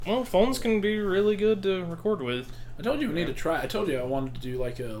Well, phones can be really good to record with. I told you we need to try. I told you I wanted to do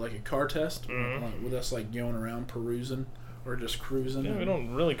like a car test with us like going around perusing or just cruising. Yeah, we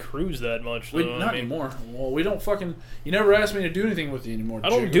don't really cruise that much, though. Not anymore. Well, we don't fucking. You never asked me to do anything with you anymore. I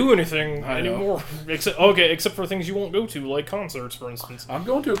don't do anything I know. anymore. Except for things you won't go to, like concerts, for instance. I'm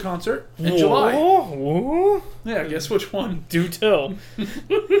going to a concert in July. Whoa. Yeah, guess which one? Do tell.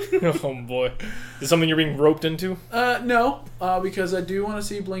 Oh boy, is something you're being roped into? No, because I do want to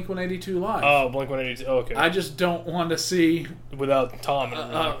see Blink-182 live. Oh, Blink-182. Okay. I just don't want to see Without Tom.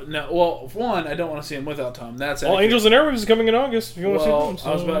 And no. Well, one, I don't want to see him without Tom. That's well, accurate. Angels and Airwaves is coming in August. If you want to see them, so.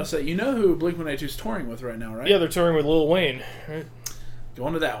 I was about to say, you know who Blink-182 is touring with right now, right? Yeah, they're touring with Lil Wayne. Right?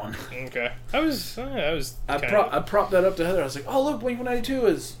 Going to that one. Okay. I propped that up to Heather. I was like, "Oh, look, Blink-182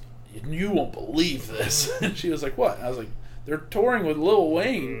 is. You won't believe this." And she was like, "What?" I was like, "They're touring with Lil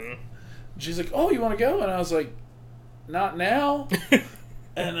Wayne." And she's like, "Oh, you want to go?" And I was like, "Not now."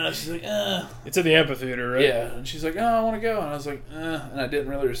 And she's like, It's at the amphitheater, right? Yeah. And she's like, "Oh, I want to go." And I was like, And I didn't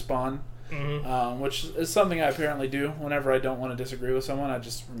really respond. Which is something I apparently do whenever I don't want to disagree with someone. I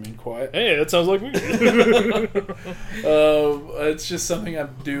just remain quiet. Hey, that sounds like me. It's just something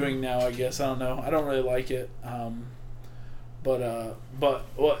I'm doing now, I guess. I don't know. I don't really like it. And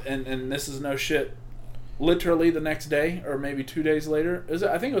this is no shit. Literally the next day, or maybe 2 days later,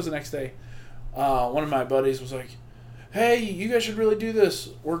 I think it was the next day. One of my buddies was like, "Hey, you guys should really do this.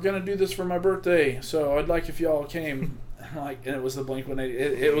 We're gonna do this for my birthday, so I'd like if y'all came." And it was the Blink-182.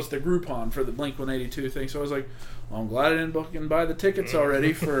 It was the Groupon for the Blink-182 thing. So I was like, "Well, I'm glad I didn't book and buy the tickets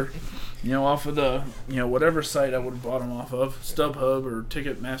already for, off of the, whatever site I would have bought them off of, StubHub or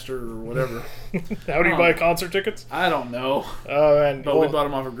Ticketmaster or whatever." How do you buy concert tickets? I don't know. Oh, man. But we bought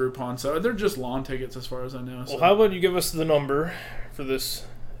them off of Groupon, so they're just lawn tickets as far as I know. So. Well, how about you give us the number for this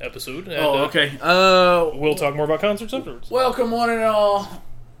episode? And, okay. We'll talk more about concerts afterwards. Welcome, one and all.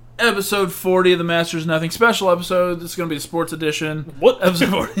 Episode 40 of the Masters Nothing special episode. This is going to be the sports edition. What?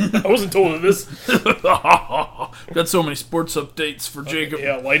 Episode 40. I wasn't told of this. Got so many sports updates for Jacob.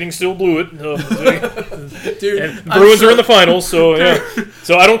 Yeah, Lightning still blew it. Dude, and Bruins are in the finals, so yeah.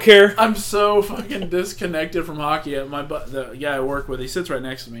 So I don't care. I'm so fucking disconnected from hockey. The guy I work with, he sits right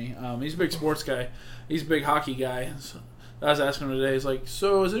next to me. He's a big sports guy. He's a big hockey guy. So I was asking him today, he's like,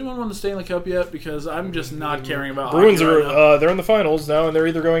 "So has anyone won the Stanley Cup yet?" Because I'm just not caring about Bruins hockey right are they're in the finals now, and they're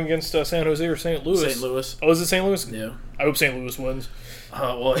either going against San Jose or St. Louis. St. Louis. Oh, is it St. Louis? Yeah. I hope St. Louis wins.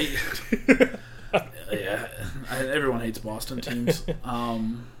 Well, yeah. Everyone hates Boston teams.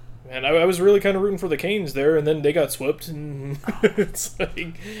 And I was really kind of rooting for the Canes there, and then they got swept. And it's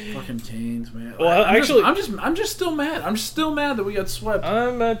like fucking Canes, man. Well, I'm just still mad. I'm still mad that we got swept.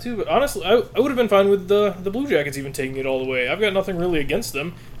 I'm mad too, but honestly, I would have been fine with the Blue Jackets even taking it all the way. I've got nothing really against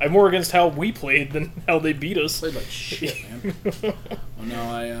them. I'm more against how we played than how they beat us. Played like shit, man. Oh no,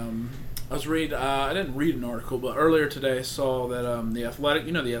 I was reading. I didn't read an article, but earlier today I saw that the Athletic.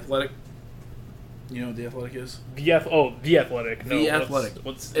 You know the Athletic. You know what the Athletic is? The Athletic. No, the Athletic.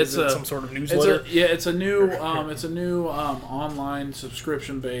 Is it some sort of newsletter? It's a new online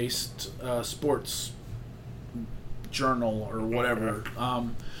subscription based sports journal or whatever.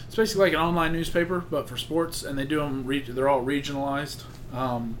 It's basically like an online newspaper, but for sports, and they do them. They're all regionalized,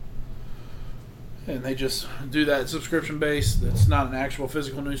 and they just do that subscription based. It's not an actual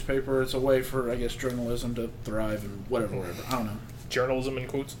physical newspaper. It's a way for, I guess, journalism to thrive and whatever. I don't know. Journalism in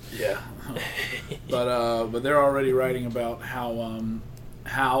quotes. Yeah, but they're already writing about how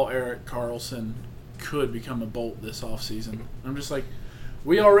Erik Karlsson could become a Bolt this offseason. I'm just like,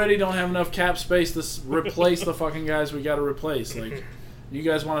 we already don't have enough cap space to replace the fucking guys we got to replace. Like, you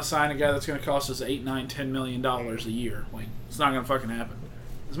guys want to sign a guy that's going to cost us $8, $9, $10 million a year? Like, it's not going to fucking happen.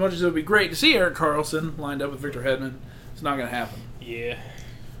 As much as it would be great to see Erik Karlsson lined up with Victor Hedman, it's not going to happen. Yeah,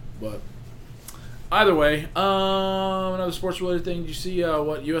 but. Either way, another sports-related thing. Did you see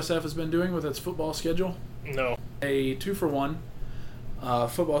what USF has been doing with its football schedule? No. A 2-for-1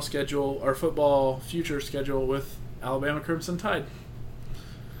 football schedule, or football future schedule with Alabama Crimson Tide.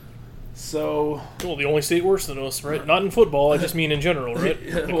 So... Well, the only state worse than us, right? Not in football, I just mean in general, right?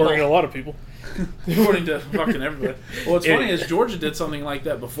 According to a lot of people. According to fucking everybody. Well, what's funny is Georgia did something like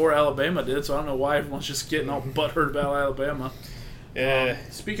that before Alabama did, so I don't know why everyone's just getting all butthurt about Alabama.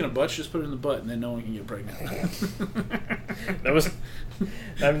 Speaking of butts, just put it in the butt and then no one can get pregnant.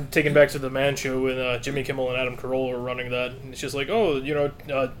 I'm taken back to the Man Show when Jimmy Kimmel and Adam Carolla were running that. And it's just like,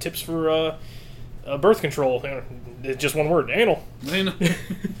 tips for birth control. It's just one word, anal. I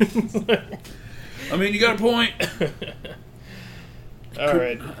mean, you got a point. All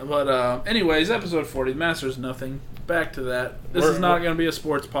right. But anyways, episode 40, Masters Nothing. Back to that. This is not going to be a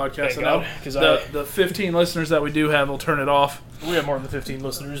sports podcast. Thank God, 'cause the 15 listeners that we do have will turn it off. We have more than 15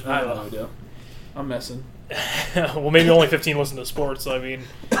 listeners. I But, know we do. I'm messing. well, maybe only 15 listen to sports. I mean,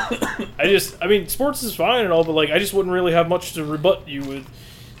 sports is fine and all, but like, I just wouldn't really have much to rebut you with.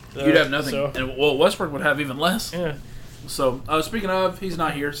 You'd have nothing. So, And Westbrook would have even less. yeah. So, speaking of, he's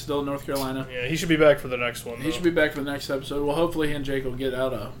not here. Still in North Carolina. Yeah, he should be back for the next one. He should be back for the next episode. Well, hopefully he and Jake will get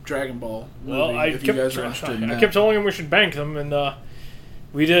out a Dragon Ball movie Well, if you guys are interested in I that. kept telling him we should bank them, and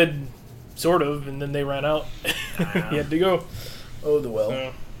we did, sort of, and then they ran out. He had to go. Oh, the well.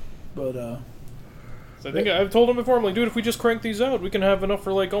 So, But, so I think I've told him before, I'm like, dude, if we just crank these out, we can have enough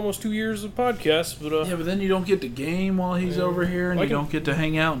for like almost 2 years of podcasts. But yeah, but then you don't get to game while he's over here, and I you can- don't get to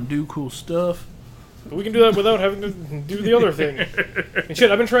hang out and do cool stuff. But we can do that without having to do the other thing. And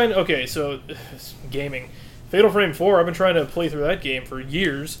shit, I've been trying... Okay, so... Gaming. Fatal Frame 4, I've been trying to play through that game for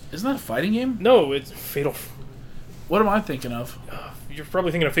years. Isn't that a fighting game? No, it's Fatal... What am I thinking of? You're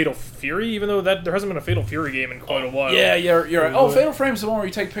probably thinking of Fatal Fury, even though there hasn't been a Fatal Fury game in quite a while. Yeah, you're right. Oh, Fatal Frame's the one where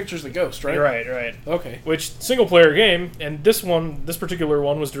you take pictures of the ghost, right? You're right. Okay. Which, single-player game, and this particular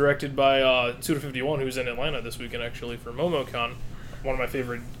one was directed by Suda51, who's in Atlanta this weekend, actually, for MomoCon. One of my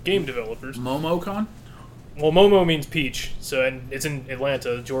favorite game developers. MomoCon? Well, Momo means peach, and it's in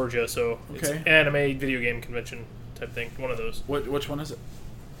Atlanta, Georgia, so it's Okay. an anime video game convention type thing. One of those. Which one is it?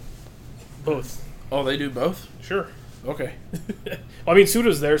 Both. Oh, they do both? Sure. Okay. Well, I mean,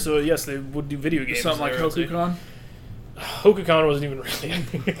 Suda's there, so yes, they would do video games. Something like there, I'd say. Hokucon? Hokucon wasn't even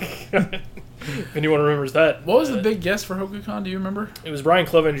really. If anyone remembers that. What was the big guest for Hokucon? Do you remember? It was Brian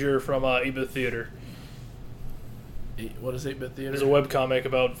Clevenger from 8-Bit Theater. What is 8-Bit It Theater? was a webcomic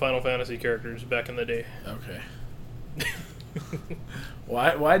about Final Fantasy characters back in the day. Okay.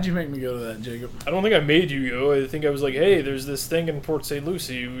 Why'd you make me go to that, Jacob? I don't think I made you go. I think I was like, hey, there's this thing in Port St.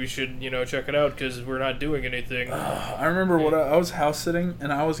 Lucie. We should, check it out because we're not doing anything. I remember what I was house sitting,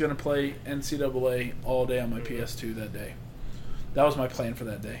 and I was going to play NCAA all day on my PS2 that day. That was my plan for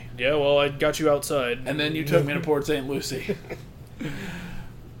that day. Yeah, well, I got you outside. And then you took me to Port St. Lucie.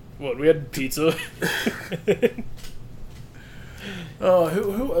 What, we had pizza?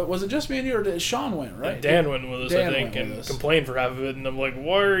 Who was it? Just me and you, or Sean went, right? Dan went with us, Dan I think, went with and us. complained for half of it, and I'm like,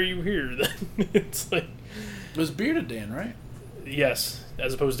 why are you here then? It's like, It was Bearded Dan, right? yes,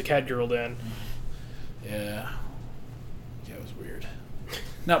 as opposed to Cat Girl Dan. Yeah. Yeah, it was weird.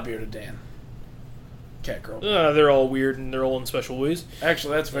 Not Bearded Dan. Cat Girl. They're all weird, and they're all in special ways.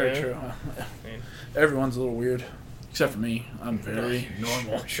 Actually, that's very Yeah. true. Everyone's a little weird. Except for me. I'm very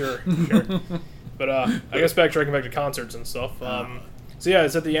normal. Sure. But I guess backtracking back to concerts and stuff. So yeah,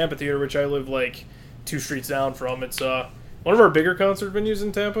 it's at the amphitheater, which I live like 2 streets down from. It's one of our bigger concert venues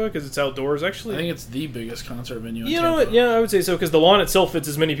in Tampa because it's outdoors. Actually, I think it's the biggest concert venue in you Tampa. know what? Yeah, I would say so because the lawn itself fits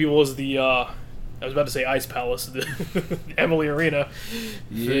as many people as the. I was about to say Ice Palace, the Emily Arena.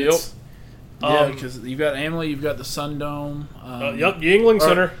 Yep. Fits. Yeah, because you've got Emily, you've got the Sun Dome. Yep, Yingling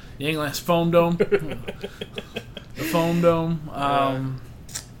Center. The England's Foam Dome. The Foam Dome.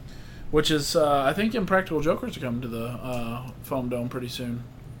 Which is, I think Impractical Jokers are coming to the Foam Dome pretty soon.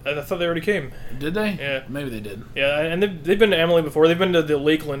 I thought they already came. Did they? Yeah. Maybe they did. Yeah, and they've been to Emily before. They've been to the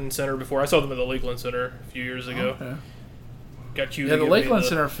Lakeland Center before. I saw them at the Lakeland Center a few years ago. Okay. Got you. Yeah, the Lakeland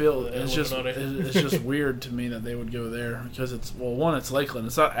Center field the is just Illuminati. it's just weird to me that they would go there because it's it's Lakeland.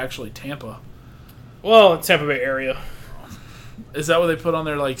 It's not actually Tampa. Well, it's Tampa Bay area. Is that what they put on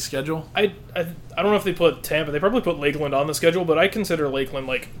their schedule? I don't know if they put Tampa. They probably put Lakeland on the schedule, but I consider Lakeland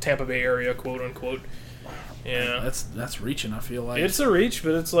like Tampa Bay area, quote unquote. Yeah, That's reaching. I feel like it's a reach,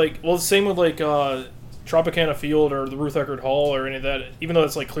 but it's like same with like Tropicana Field or the Ruth Eckerd Hall or any of that. Even though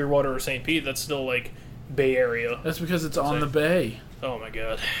it's like Clearwater or St. Pete, that's still like Bay area. That's because it's on the bay. Oh my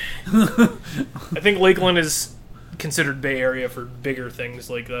god. I think Lakeland is considered Bay area for bigger things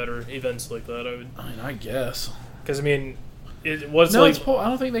like that or events like that. I guess. Because I mean, it's I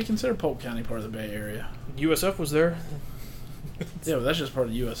don't think they consider Polk County part of the Bay Area. USF was there. Yeah, but that's just part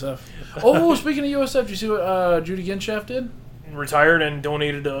of USF. Oh, speaking of USF, did you see what Judy Ginshaft did? Retired and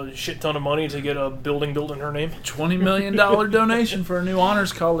donated a shit ton of money to get a building built in her name. $20 million donation for a new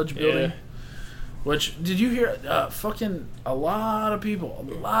honors college building. Yeah. Which, did you hear? Fucking a lot of people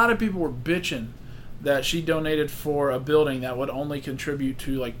were bitching that she donated for a building that would only contribute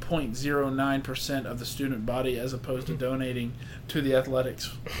to 0.09% of the student body as opposed to donating to the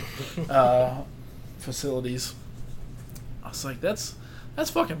athletics facilities. I was like, that's That's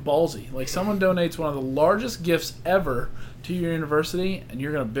fucking ballsy. Like, someone donates one of the largest gifts ever to your university, and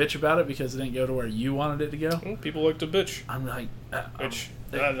you're going to bitch about it because it didn't go to where you wanted it to go? Well, people like to bitch. I'm like... That's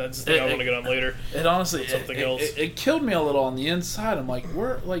the thing I want to get on later. It honestly... Something else. It killed me a little on the inside. I'm like,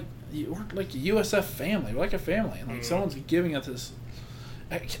 we're like a USF family. We're like a family. And, like, someone's giving us this...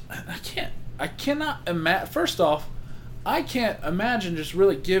 I cannot imagine... First off, I can't imagine just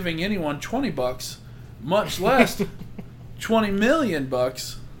really giving anyone $20, much less... $20 million,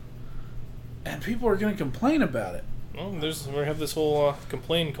 and people are going to complain about it. Well, we have this whole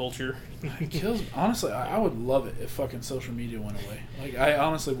complain culture. It kills me. Honestly, I would love it if fucking social media went away. Like, I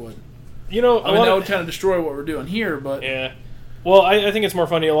honestly would. You know, I mean, that would kind of destroy what we're doing here, but... Yeah. Well, I think it's more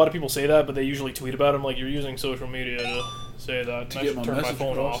funny. A lot of people say that, but they usually tweet about it. I'm like, you're using social media to say that. To I get should my turn my message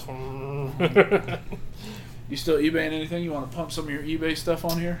phone across. off. You still eBaying anything? You want to pump some of your eBay stuff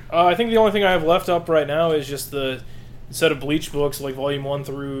on here? I think the only thing I have left up right now is just the set of Bleach books, like Volume 1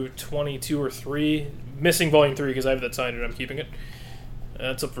 through 22 or 3. Missing Volume 3 because I have that signed and I'm keeping it.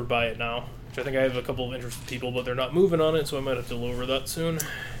 That's up for buy it now. Which I think I have a couple of interested people, but they're not moving on it, so I might have to lower that soon.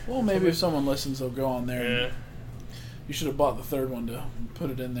 Well, maybe if someone listens, they'll go on there. Yeah. And you should have bought the third one to put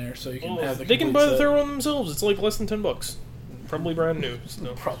it in there so you can have the They can complete buy the set. third one themselves. It's like less than $10. Probably brand new.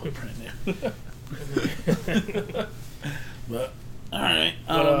 So. Probably brand new. But, alright.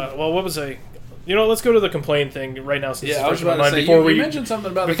 Well, what was I... You know, let's go to the complain thing right now. Since Yeah, it's I was fresh in my about to mind say, before you mentioned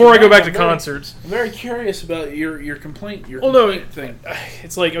something about before the I go back to complaint. concerts. I'm very curious about your complaint. Thing. Thing.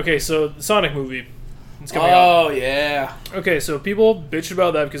 It's like, okay, so the Sonic movie. It's coming out. Oh, yeah. Okay, so people bitched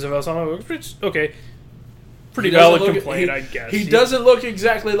about that because of how Sonic looks. Which, okay, pretty He doesn't valid look- complaint, I guess. He doesn't look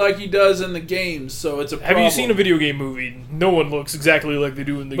exactly like he does in the games, so it's a problem. Have you seen a video game movie? No one looks exactly like they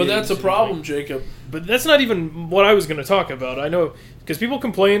do in the But games. that's a problem, Jacob. But that's not even what I was going to talk about. I know, because people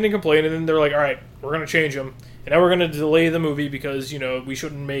complain, and then they're like, all right, we're going to change them. And now we're going to delay the movie because, we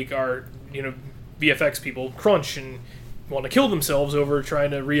shouldn't make our, VFX people crunch and want to kill themselves over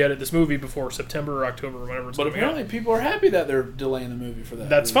trying to re-edit this movie before September or October or whenever it's But coming apparently out. people are happy that they're delaying the movie for that.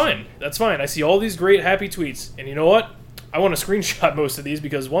 That's reason. fine. That's fine. I see all these great happy tweets. And you know what? I want to screenshot most of these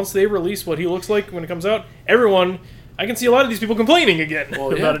because once they release what he looks like when it comes out, I can see a lot of these people complaining again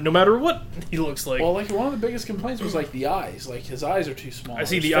about it, no matter what he looks like. Well, like one of the biggest complaints was like the eyes. Like his eyes are too small. I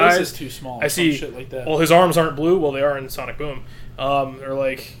see his the face eyes is too small. I see. Shit like that. Well, his arms aren't blue. Well, they are in Sonic Boom. Or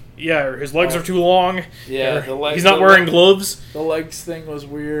like, yeah, or his legs are too long. Yeah, or the legs. he's not wearing gloves. The legs thing was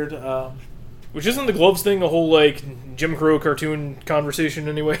weird. Which isn't the gloves thing a whole like Jim Crow cartoon conversation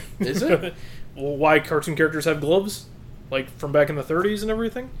anyway? Is it? Well, why cartoon characters have gloves, like from back in the 30s and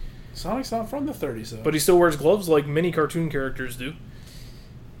everything? Sonic's not from the 30s though. But he still wears gloves like many cartoon characters do.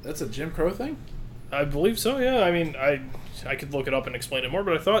 That's a Jim Crow thing? I believe so. Yeah. I mean, I could look it up and explain it more,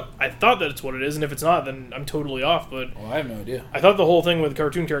 but I thought that it's what it is, and if it's not, then I'm totally off. But Well, I have no idea. I thought the whole thing with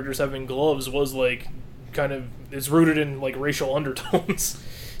cartoon characters having gloves was like kind of it's rooted in like racial undertones.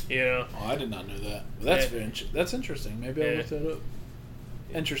 Oh, I did not know that. Well, that's interesting. Maybe I'll look that up.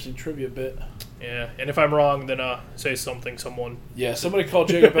 Interesting trivia bit. Yeah, and if I'm wrong, then say something, someone. Yeah, somebody called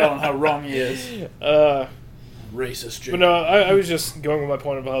Jacob out on how wrong he is. Racist Jacob. But no, I was just going with my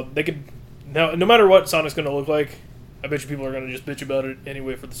point about how they could no matter what Sonic's going to look like, I bet you people are going to just bitch about it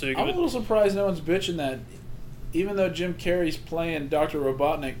anyway for the sake I'm of a it. little surprised no one's bitching that even though Jim Carrey's playing Dr.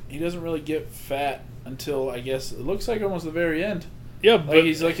 Robotnik, he doesn't really get fat until, I guess, it looks like almost the very end. Yeah, Like, but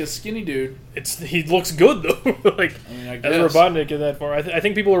he's like a skinny dude. he looks good though. Like I mean, I as guess. Robotnik in that form, I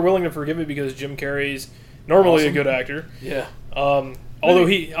think people are willing to forgive it because Jim Carrey's normally a Awesome. good actor. Yeah. Although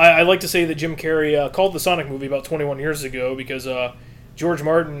I like to say that Jim Carrey called the Sonic movie about 21 years ago because George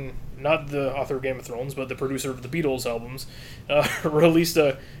Martin, not the author of Game of Thrones, but the producer of the Beatles albums, released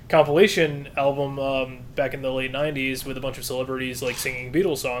a compilation album back in the late 90s with a bunch of celebrities like singing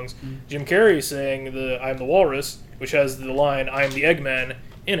Beatles songs. Mm-hmm. Jim Carrey sang I'm the Walrus, which has the line I'm the Eggman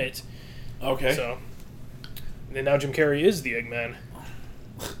in it. Okay. So, and now Jim Carrey is the Eggman.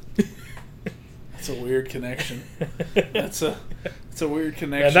 That's a weird connection. That's a weird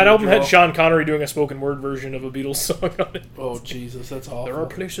connection. And that album to draw. had Sean Connery doing a spoken word version of a Beatles song on it. Oh, Jesus, that's awful. There are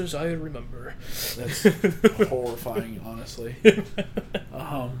places I remember. That's horrifying, honestly.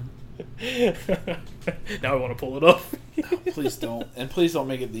 Now I want to pull it up. Please don't. And please don't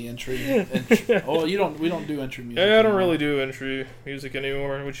make it the entry. Oh, we don't do entry music. Yeah, I don't anymore. really do entry music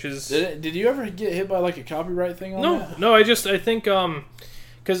anymore, which is... Did you ever get hit by like a copyright thing on that? No, I think,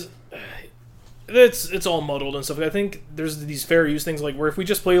 because it's all muddled and stuff. I think there's these fair use things like where if we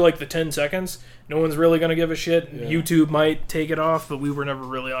just play like the 10 seconds, no one's really going to give a shit. Yeah. YouTube might take it off, but we were never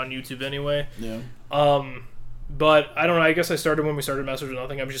really on YouTube anyway. Yeah. But I don't know. I guess I started when we started Masters of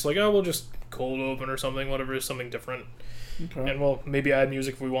Nothing. I was just like, oh, we'll just cold open or something, whatever, something different. Okay. And we'll maybe add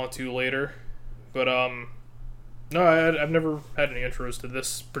music if we want to later. But no, I've never had any intros to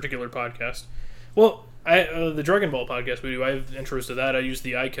this particular podcast. Well, the Dragon Ball podcast we do, I have intros to that. I use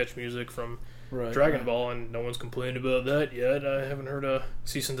the iCatch music from Dragon Ball, and no one's complained about that yet. I haven't heard a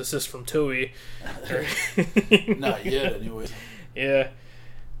cease and desist from Toei. Not yet, anyways. Yeah.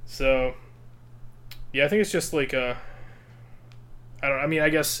 So, yeah, I think it's just like I mean, I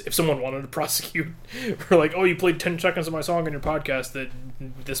guess if someone wanted to prosecute for like, oh, you played 10 seconds of my song on your podcast that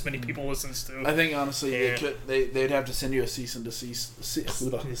this many people listens to. I think honestly they'd have to send you a cease and desist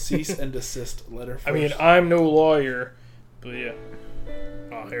letter first. I mean, I'm no lawyer, but yeah.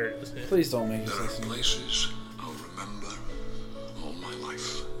 Oh, here it is. Yeah. Please don't make us There are listen. places I'll remember all my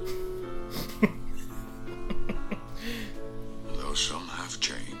life. Though some have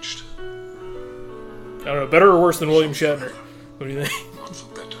changed. I don't know, better or worse than William Shatner? What do you think? Not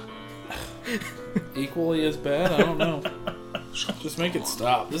for better. Equally as bad? I don't know. Just make it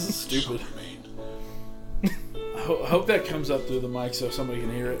stop. This is Some stupid. remain. I hope that comes up through the mic so somebody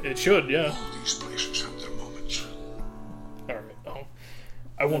can hear it. It should, yeah. All these places have their moments. Alright, oh.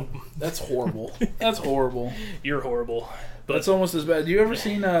 I won't. That's horrible. That's horrible. You're horrible. But That's almost as bad. Have you ever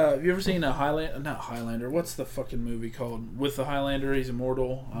seen a Highlander? Not Highlander. What's the fucking movie called? With the Highlander, he's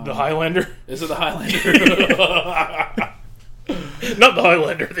immortal. the Highlander? Is it the Highlander? Not the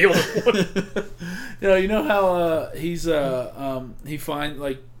Highlander, the other one. You know how he finds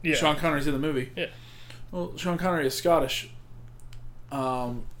like Yeah. Sean Connery's in the movie. Yeah. Well, Sean Connery is Scottish,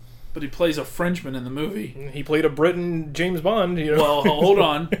 but he plays a Frenchman in the movie. He played a Briton James Bond, you know. Well, hold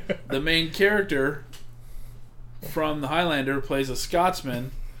on. The main character from the Highlander plays a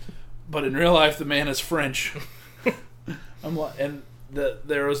Scotsman, but in real life the man is French.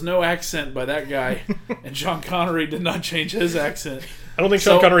 There was no accent by that guy, and Sean Connery did not change his accent. I don't think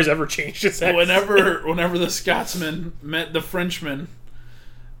Sean Connery's ever changed his accent. Whenever the Scotsman met the Frenchman,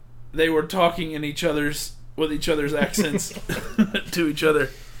 they were talking with each other's accents to each other.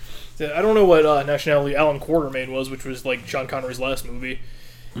 I don't know what nationality Alan Quartermain was, which was like Sean Connery's last movie.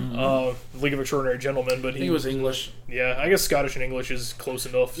 League of Extraordinary Gentlemen, but He was English. Yeah, I guess Scottish and English is close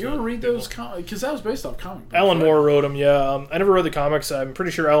enough. You ever read those comics? Because that was based off comic books. Alan right? Moore wrote them, yeah. I never read the comics. I'm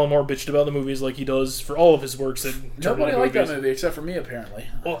pretty sure Alan Moore bitched about the movies like he does for all of his works. That Nobody liked that movie except for me, apparently.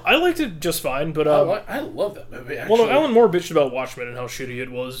 Well, I liked it just fine, but... I love that movie, actually. well, no, Alan Moore bitched about Watchmen and how shitty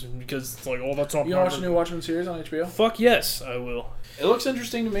it was, because it's like, oh, that's not... You want to watch the new Watchmen series on HBO? Fuck yes, I will. It looks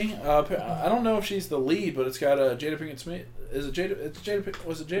interesting to me. I don't know if she's the lead, but it's got Jada Pinkett Smith. Is it Jada? It's Jada.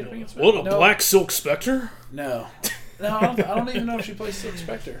 Was it Jada Pinkett Smith? What, a Black Silk Spectre? No, I don't even know if she plays Silk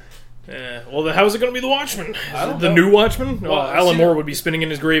Spectre. Well, then how is it going to be the Watchmen? I don't the know. new Watchmen? Well, I've Alan seen Moore it. would be spinning in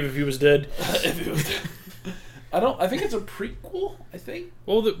his grave if he was dead. I think it's a prequel. I think,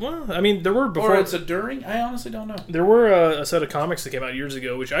 Well, I mean, there were before. or it's a during. I honestly don't know. There were a set of comics that came out years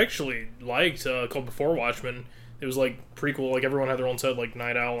ago, which I actually liked, called Before Watchmen. It was like prequel, like everyone had their own set, like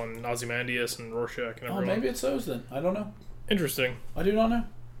Night Owl and Ozymandias and Rorschach and everyone. Maybe it's those then. I don't know. Interesting. I do not know.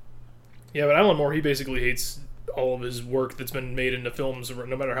 Yeah, but Alan Moore, he basically hates all of his work that's been made into films,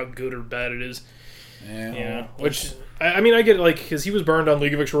 no matter how good or bad it is. Yeah, which I mean, I get it, like, because he was burned on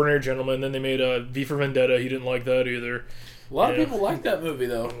League of Extraordinary Gentlemen. Then they made V for Vendetta. He didn't like that either. A lot of people like that movie,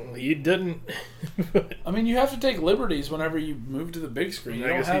 though. He didn't. I mean, you have to take liberties whenever you move to the big screen. You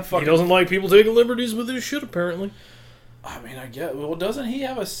don't have he doesn't like people taking liberties with his shit, apparently. I mean, I get. Well, doesn't he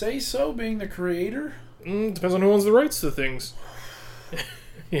have a say-so, being the creator? Depends on who owns the rights to things.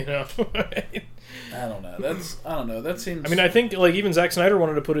 You know. I don't know. I don't know. That seems. I mean, I think like even Zack Snyder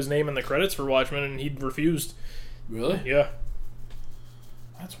wanted to put his name in the credits for Watchmen, and he refused. Really? Yeah,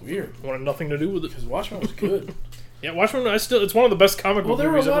 That's weird. wanted nothing to do with it. Because Watchmen was good. Yeah, Watchmen. It's one of the best comic Well, book there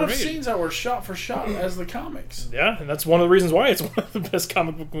were a movies lot ever of made. scenes that were shot for shot as the comics. Yeah, and that's one of the reasons why it's one of the best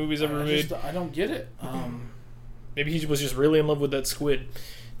comic book movies ever made. I don't get it. Maybe he was just really in love with that squid.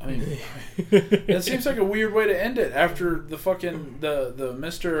 I mean, it seems like a weird way to end it after the fucking the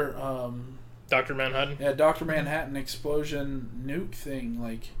Mr. Dr. Manhattan. Yeah, Dr. Manhattan explosion nuke thing.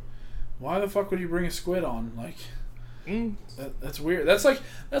 Like, why the fuck would you bring a squid on? Like, that's weird. That's like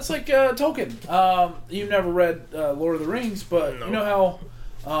Tolkien. You've never read Lord of the Rings, but No. you know how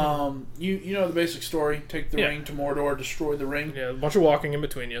you know the basic story. Take the ring to Mordor, destroy the ring. Yeah, a bunch of walking in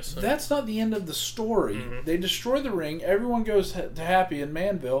between, yes. That's not the end of the story. They destroy the ring. Everyone goes to happy in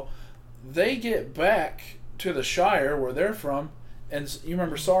Manville. They get back to the Shire where they're from, and you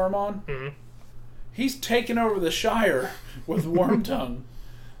remember Saruman? Mm-hmm. He's taken over the Shire with Wormtongue,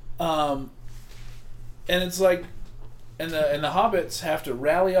 and it's like, and the hobbits have to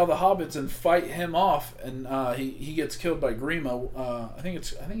rally all the hobbits and fight him off, and he gets killed by Grima. I think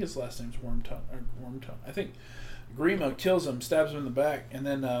his last name's Wormtongue. I think Grima kills him, stabs him in the back, and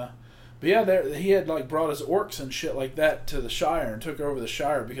then. But yeah, he had like brought his orcs and shit like that to the Shire and took over the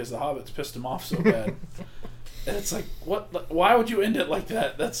Shire because the hobbits pissed him off so bad. And it's like, what? Like, why would you end it like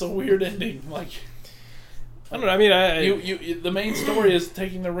that? That's a weird ending. Like, I don't know. I mean, you the main story is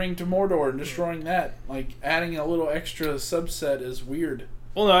taking the ring to Mordor and destroying that. Like, adding a little extra subset is weird.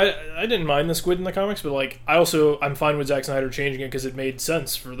 Well, no, I didn't mind the squid in the comics, but like I'm fine with Zack Snyder changing it because it made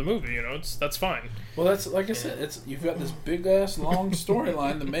sense for the movie. You know, that's fine. Well, that's like I said, you've got this big ass long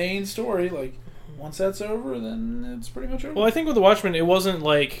storyline, the main story. Like, once that's over, then it's pretty much over. Well, I think with the Watchmen, it wasn't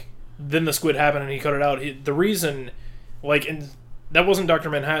like then the squid happened and he cut it out. The reason, like, that wasn't Dr.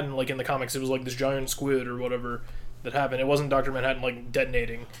 Manhattan like in the comics. It was like this giant squid or whatever that happened. It wasn't Dr. Manhattan like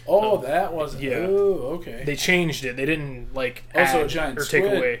detonating. Oh, that wasn't. Yeah. Oh, okay. They changed it. They didn't like also add a giant or squid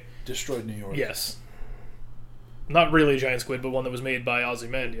take away. Destroyed New York. Yes. Not really a giant squid, but one that was made by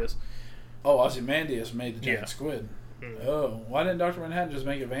Ozymandias. Oh, Ozymandias made the giant squid. Mm. Oh, why didn't Dr. Manhattan just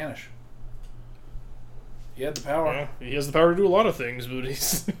make it vanish? He had the power. Well, he has the power to do a lot of things, but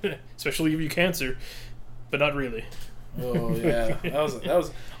he's especially give you cancer, but not really. Oh yeah, that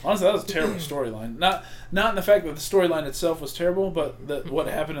was honestly that was a terrible storyline. Not in the fact that the storyline itself was terrible, but what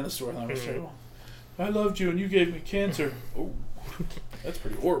happened in the storyline was terrible. I loved you and you gave me cancer. Oh, that's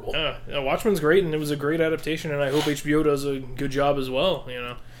pretty horrible. Watchmen's great, and it was a great adaptation, and I hope HBO does a good job as well. You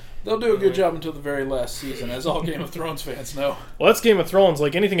know. They'll do a good job until the very last season, as all Game of Thrones fans know. Well, that's Game of Thrones.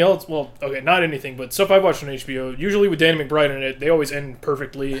 Like anything else, well, okay, not anything, but stuff I've watched on HBO, usually with Danny McBride in it, they always end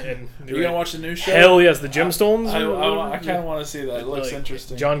perfectly. And you gonna watch the new show? Hell yes, the Gemstones. I kind of want to see that. It looks like,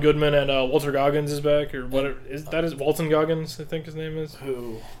 interesting. John Goodman and Walter Goggins is back, or whatever. Is Walton Goggins? I think his name is.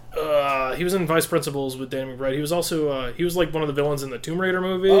 Who? He was in Vice Principals with Danny McBride. He was also he was like one of the villains in the Tomb Raider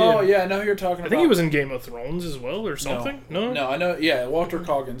movie. Oh yeah, I know who you're talking about. I think he was in Game of Thrones as well, or something. No, I know. Yeah, Walter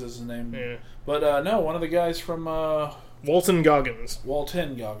Goggins is his name. Yeah. But no, one of the guys from Walton Goggins.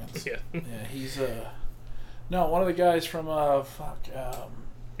 Walton Goggins. Yeah. Yeah, he's no, one of the guys from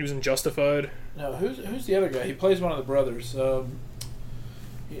he was in Justified. No, who's the other guy? He plays one of the brothers.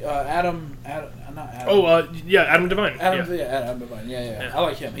 Adam, not Adam. Oh, yeah, Adam Devine. Adam Devine. Yeah. I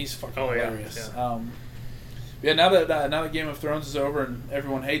like him. He's fucking hilarious. Yeah. Now that Game of Thrones is over and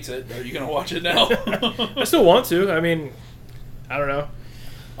everyone hates it, are you gonna watch it now? I still want to. I mean, I don't know.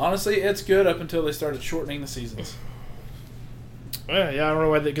 Honestly, it's good up until they started shortening the seasons. Yeah, I don't know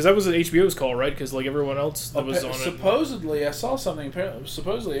why, because that was HBO's call, right? Because like everyone else that was on it. Supposedly, I saw something.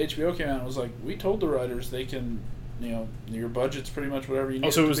 Supposedly, HBO came out and was like, "We told the writers they can, your budget's pretty much whatever you need."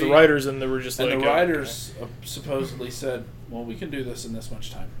 Oh, so it was the writers, and they were just and like, the writers supposedly said, "Well, we can do this in this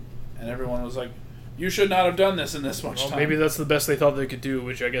much time," and everyone was like, "You should not have done this in this much time." Maybe that's the best they thought they could do,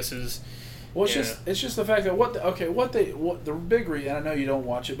 which I guess is. Well, it's just the fact that what the big reason, and I know you don't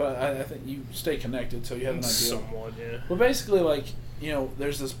watch it, but I think you stay connected, so you have an idea. Somewhat, yeah. But basically, like,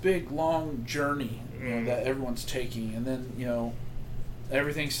 there's this big long journey that everyone's taking, and then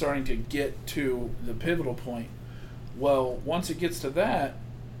everything's starting to get to the pivotal point. Well, once it gets to that,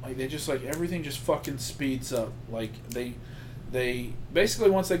 like they just like everything just fucking speeds up. Like they basically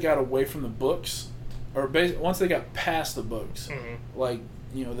once they got away from the books, or once they got past the books, like.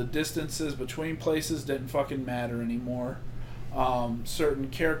 The distances between places didn't fucking matter anymore. Certain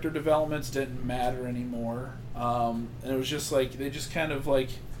character developments didn't matter anymore. And it was just like, they just kind of like,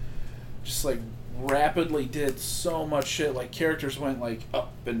 rapidly did so much shit. Like, characters went like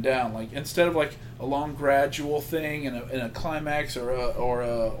up and down. Like, instead of like a long gradual thing and a climax or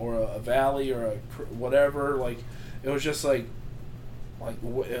a valley or a whatever, like, it was just like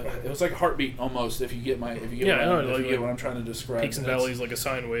it was like a heartbeat almost. If you get what I'm trying to describe. Peaks and valleys like a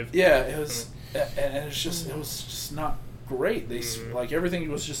sine wave. Yeah, it was, and it was just not great. They like everything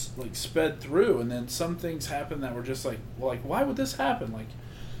was just like sped through, and then some things happened that were just like, well, like why would this happen? Like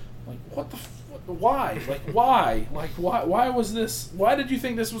what the why? Like why? Like why was this? Why did you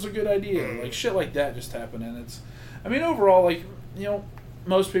think this was a good idea? Like shit like that just happened, and it's, I mean, overall, like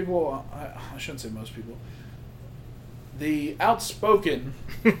most people. I shouldn't say most people. The outspoken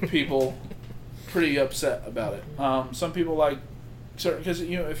people pretty upset about it. Some people like certain, because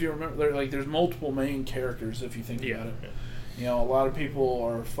if you remember, there's multiple main characters if you think about it. A lot of people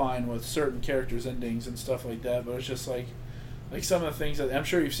are fine with certain characters' endings and stuff like that, but it's just like some of the things that I'm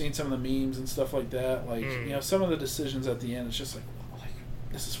sure you've seen some of the memes and stuff like that. Like some of the decisions at the end, it's just like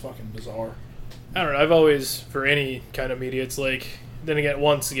this is fucking bizarre. I don't know. I've always, for any kind of media, it's like. Then again,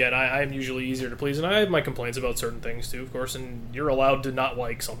 once again, I'm usually easier to please, and I have my complaints about certain things too, of course, and you're allowed to not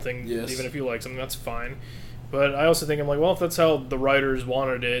like something, even if you like something, that's fine. But I also think I'm like, well, if that's how the writers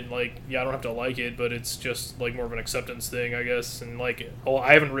wanted it, like, yeah, I don't have to like it, but it's just like more of an acceptance thing, I guess. And like, oh,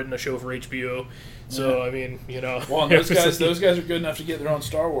 I haven't written a show for HBO, so Yeah. I mean, you know. Well, and those guys are good enough to get their own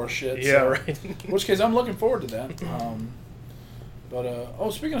Star Wars shit. Yeah, so. right. In which case, I'm looking forward to that.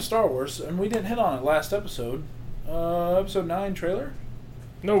 But speaking of Star Wars, and we didn't hit on it last episode. Episode 9 trailer.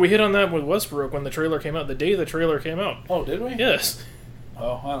 No, we hit on that with Westbrook when the trailer came out. The day the trailer came out. Oh, did we? Yes.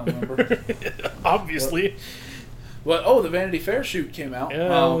 Oh, I don't remember. Obviously. Well, the Vanity Fair shoot came out.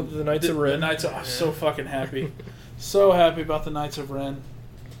 Yeah, with the Knights of Ren. The Knights. I'm so fucking happy. So happy about the Knights of Ren.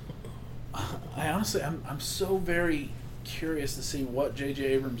 I honestly, I'm so very curious to see what J.J.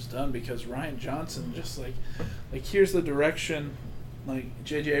 Abrams done, because Rian Johnson just like here's the direction. Like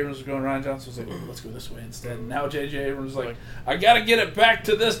J.J. Abrams was going, Rian Johnson was like, oh, let's go this way instead. And now J.J. Abrams is like, I gotta get it back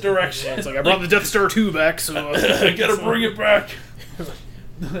to this direction. It's like, I brought the Death Star 2 back, so I gotta bring it back.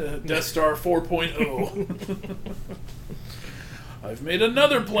 Death Star 4.0. I've made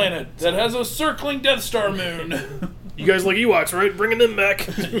another planet that has a circling Death Star moon. You guys like Ewoks, right? Bringing them back.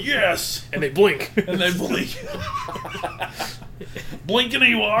 Yes. And they blink. And they blink. Blinking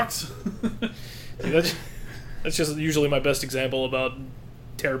Ewoks. See, that's just usually my best example about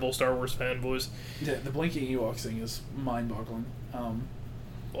terrible Star Wars fanboys. Yeah, the blinking Ewoks thing is mind-boggling.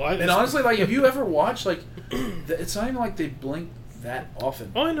 Well, And honestly, like, if you ever watch, like, it's not even like they blink that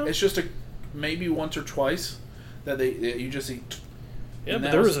often. Oh, I know. It's just maybe once or twice that you just see. Yeah, and but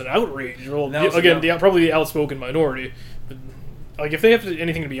that there was an outrage. Well, that was again, enough. probably the outspoken minority. But, like, if they have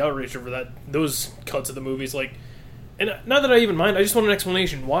anything to be outraged over those cuts of the movies, like, and not that I even mind, I just want an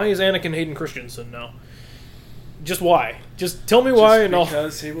explanation. Why is Anakin Hayden Christensen now? Just why? Just tell me why, and I'll.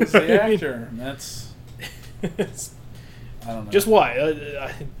 Because he was the actor. And that's. I don't know. Just why?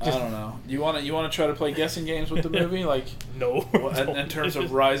 I don't know. You want to try to play guessing games with the movie, like No. in terms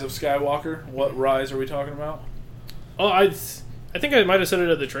of Rise of Skywalker? What Rise are we talking about? Oh, I think I might have said it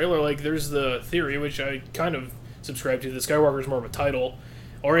at the trailer. Like, there's the theory, which I kind of subscribe to, that Skywalker is more of a title,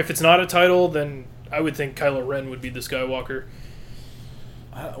 or if it's not a title, then I would think Kylo Ren would be the Skywalker.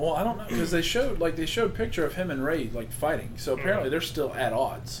 Well, I don't know, because they showed a picture of him and Rey like fighting. So apparently they're still at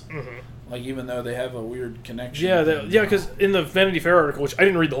odds. Mm-hmm. Like, even though they have a weird connection. Yeah, because in the Vanity Fair article, which I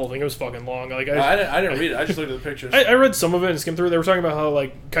didn't read the whole thing, it was fucking long. Like I didn't read it. I just looked at the pictures. I read some of it and skimmed through it. They were talking about how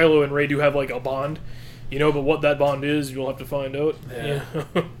like Kylo and Rey do have like a bond, but what that bond is, you'll have to find out. Yeah.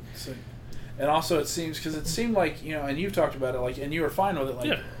 And also, it seemed like, and you've talked about it, like, and you were fine with it,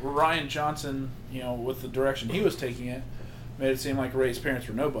 like, Rian Johnson, with the direction he was taking it, made it seem like Rey's parents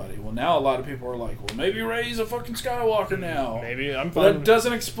were nobody. Well, now a lot of people are like, well, maybe Rey's a fucking Skywalker now. Maybe. I'm But fine. that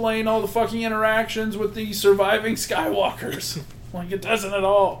doesn't explain all the fucking interactions with the surviving Skywalkers. Like, it doesn't at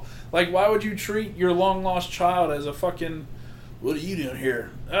all. Like, why would you treat your long-lost child as a fucking, what are you doing here?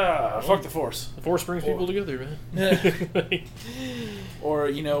 Fuck the Force. The Force brings people together, man. Yeah. Or,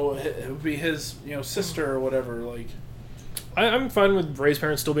 it would be his, sister or whatever, like. I'm fine with Rey's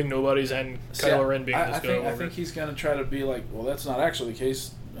parents still being nobodies and Kylo Ren being the Skywalker. I think he's going to try to be like, well, that's not actually the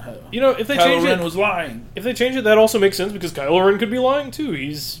case. If they Kylo change Ren it, was lying. If they change it, that also makes sense because Kylo Ren could be lying too.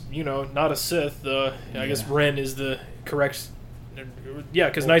 He's, not a Sith. I guess Ren is the correct. Yeah,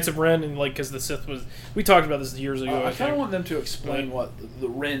 because Knights of Ren and because the Sith was. We talked about this years ago. I kind of want them to explain what the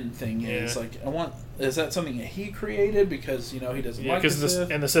Ren thing is. Like, is that something that he created because he doesn't like the Sith?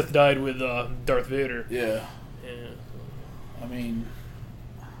 And the Sith died with Darth Vader. Yeah. I mean,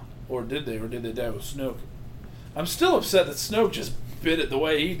 or did they die with Snoke? I'm still upset that Snoke just bit it the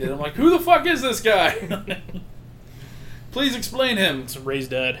way he did. I'm like, who the fuck is this guy? Please explain him. It's Rey's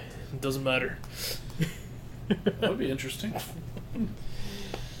dad. It doesn't matter. That would be interesting.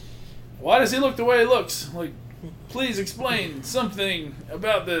 Why does he look the way he looks? Like, please explain something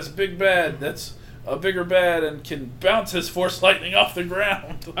about this big bad that's a bigger bad and can bounce his Force lightning off the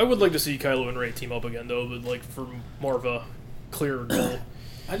ground. I would like to see Kylo and Rey team up again, though, but for more of a clearer goal.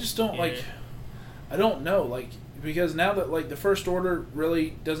 I just don't I don't know, because now that the First Order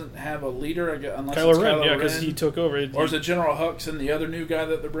really doesn't have a leader, unless Kylo it's Ren, Kylo yeah, because Ren. he took over. Or is it General Hux and the other new guy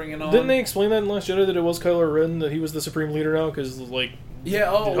that they're bringing on? Didn't they explain that in Last Jedi that it was Kylo Ren, that he was the Supreme Leader now? Because yeah,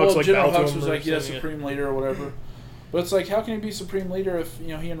 Hux, General bowed to Hux him was or like, yeah, something, Supreme Leader or whatever. But it's like, how can he be Supreme Leader if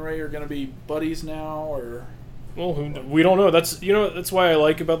he and Rey are going to be buddies now? Or well, we don't know. That's that's why I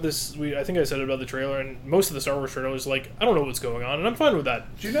like about this. I think I said it about the trailer, and most of the Star Wars trailers. I don't know what's going on, and I'm fine with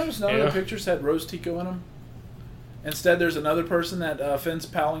that. Did you notice none of the pictures had Rose Tico in them? Instead, there's another person that Finn's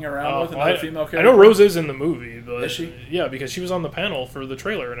palling around with, another female character. I know Rose is in the movie, but is she? Yeah, because she was on the panel for the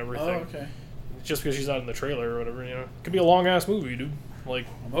trailer and everything. Oh, okay. Just because she's not in the trailer or whatever, it could be a long ass movie, dude. Like,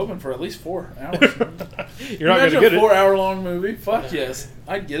 I'm hoping for at least 4 hours. you're not going to get a it. 4-hour-long movie? Fuck yes.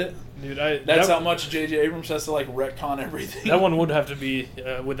 I'd get it. Dude, That's how much J.J. Abrams has to, like, retcon everything. That one would have to be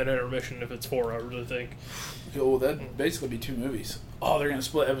with an intermission if it's 4 hours, I think. Oh, that'd basically be 2 movies. Oh, they're going to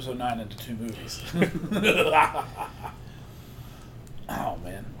split episode 9 into 2 movies. Oh,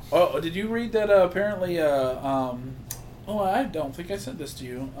 man. Oh, did you read that apparently, I don't think I sent this to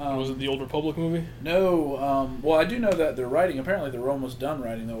you. Was it the Old Republic movie? No. Well, I do know that they're writing. Apparently, they're almost done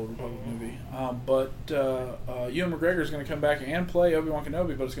writing the Old Republic movie. But Ewan McGregor is going to come back and play Obi-Wan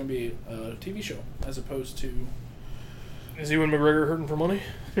Kenobi, but it's going to be a TV show as opposed to... Is Ewan McGregor hurting for money?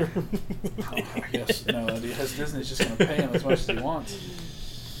 I guess no. Disney's just going to pay him as much as he wants.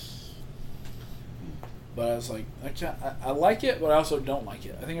 But I was like, I like it, but I also don't like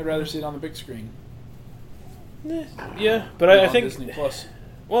it. I think I'd rather see it on the big screen. Yeah, but I think Disney Plus.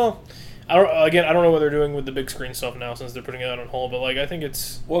 Well, I don't know what they're doing with the big screen stuff now since they're putting it out on hold. But like, I think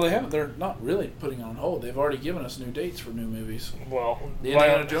it's Well, they haven't. They're not really putting it on hold. They've already given us new dates for new movies. well, The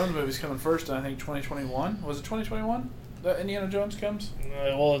Indiana Jones movie's coming first, and I think 2021. Was it 2021 that Indiana Jones comes?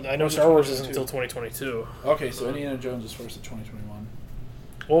 well, I know Was it Star Wars isn't 2022? until 2022. Okay, so Indiana Jones is first at 2021.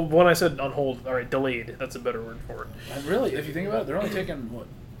 Well, when I said on hold, all right, delayed. That's a better word for it. And really, if you think about it, they're only taking what,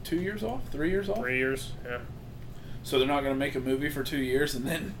 2 years off, 3 years off. 3 years, yeah. So they're not going to make a movie for 2 years and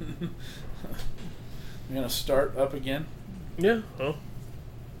then they're going to start up again. Yeah, well,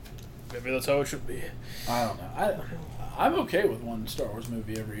 maybe that's how it should be. I don't know. I'm okay with one Star Wars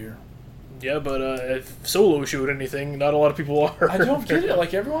movie every year. Yeah, but if Solo showed anything, not a lot of people are. I don't get it.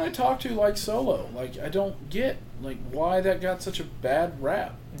 Like, everyone I talk to likes Solo. Like, I don't get, like, why that got such a bad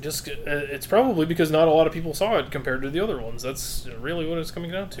rap. Just it's probably because not a lot of people saw it compared to the other ones. That's really what it's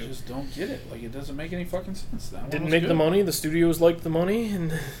coming down I to. just don't get it. Like, it doesn't make any fucking sense. That one Didn't was make good. the money. The studios liked the money,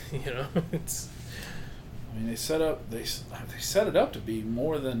 and it's. I mean, they set it up to be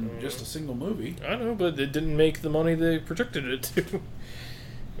more than just a single movie. I know, but it didn't make the money they projected it to,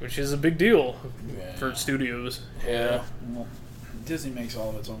 which is a big deal for studios. Yeah. Well, Disney makes all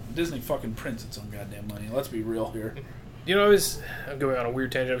of its own. Disney fucking prints its own goddamn money. Let's be real here. You know, I'm going on a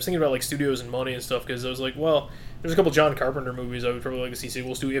weird tangent. I was thinking about like studios and money and stuff because I was like, well, there's a couple John Carpenter movies I would probably like to see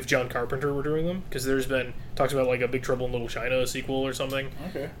sequels to if John Carpenter were doing them, because there's been talks about like a Big Trouble in Little China sequel or something.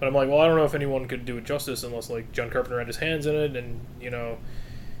 Okay. But I'm like, well, I don't know if anyone could do it justice unless like John Carpenter had his hands in it, and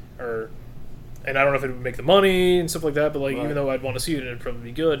and I don't know if it would make the money and stuff like that. But like, Right. even though I'd want to see it, it'd probably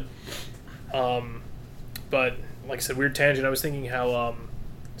be good. But like I said, weird tangent. I was thinking how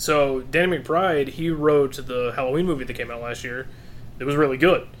so Danny McBride, he wrote the Halloween movie that came out last year. It was really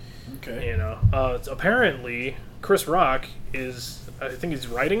good. Okay. You know, apparently Chris Rock I think he's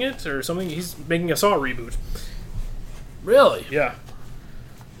writing it or something. He's making a Saw reboot. Really? Yeah.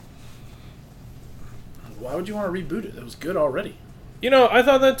 Why would you want to reboot it? It was good already. You know, I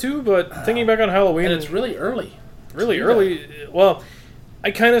thought that too, but thinking back on Halloween, And it's really early. really early. Well,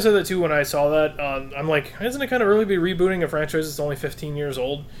 I kind of said that too when I saw that. I'm like, isn't it kind of early to be rebooting a franchise that's only 15 years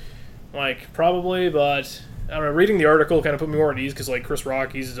old? Like, probably, but I don't know. Reading the article kind of put me more at ease because, like, Chris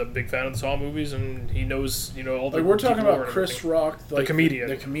Rock, he's a big fan of the Saw movies and he knows, all the. Like, we're talking people about and Chris everything. Rock, like, the comedian,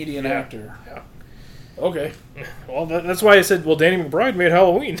 the comedian Yeah. actor. Yeah. Okay. Well, that's why I said, well, Danny McBride made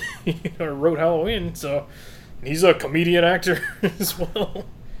Halloween, or wrote Halloween, so he's a comedian actor as well.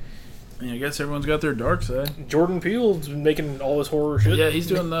 I guess everyone's got their dark side. Jordan Peele's been making all this horror shit. Yeah, he's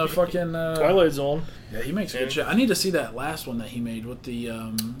doing the fucking Twilight Zone. Yeah, he makes Yeah. good shit. I need to see that last one that he made with the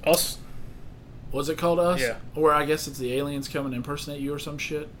Us. what's it called? Us? Yeah. Or I guess it's the aliens come and impersonate you or some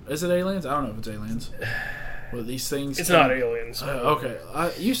shit. Is it aliens? I don't know if it's aliens. Well, these things. It's come- not aliens. Okay,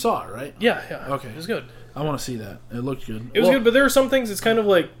 you saw it, right? Yeah, yeah. Okay. It was good. I want to see that. It looked good. It was good, but there are some things. It's kind of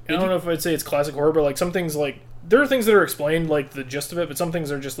like I don't know if I'd say it's classic horror, but like some things like there are things that are explained, like the gist of it, but some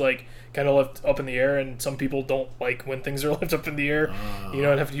things are just like kind of left up in the air, and some people don't like when things are left up in the air. And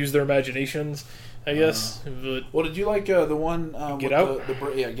have to use their imaginations, I guess. But Well, did you like the one? Get with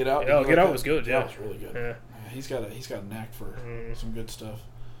Out? Yeah, Get Out. Yeah, Did you Get like Out that? was good, yeah. That was really good. yeah. He's got a knack for Mm. some good stuff.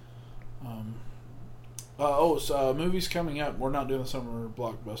 So movies coming up. We're not doing the summer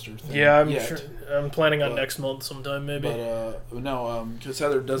blockbuster thing. Yeah, I'm yet. sure. I'm planning on But- next month sometime, maybe. But no, because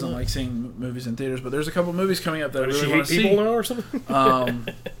Heather doesn't like seeing movies in theaters. But there's a couple movies coming up that I Does really she want hate to people see. now or something?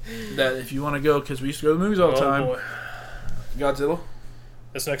 That if you want to go, because we used to go to the movies all the Oh, time. boy. Godzilla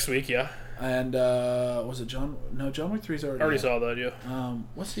That's next week, yeah. and was it John? No, John Wick 3's already. I already out. saw that, yeah.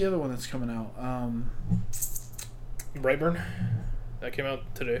 What's the other one that's coming out? Brightburn. That came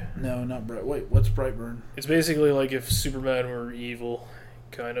out today. No, not Bright. Wait, what's Brightburn? It's basically like if Superman were evil,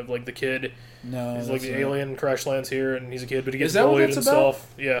 kind of like the kid. No, He's like that's the not- alien crash lands here, and he's a kid, but he gets Is that what bullied that's and about?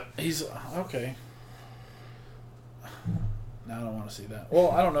 stuff. Yeah, He's okay. No, I don't want to see that.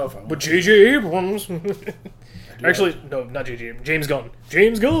 Well, I don't know if I want But to. J.J. Abrams. Actually, no, not J.J. Abrams. James Gunn.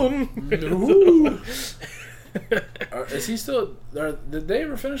 James Gunn. Is he still... did they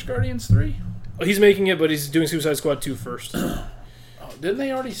ever finish Guardians 3? He's making it, but he's doing Suicide Squad 2 first. Didn't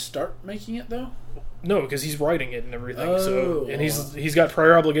they already start making it, though? No, because he's writing it and everything. Oh, and he's got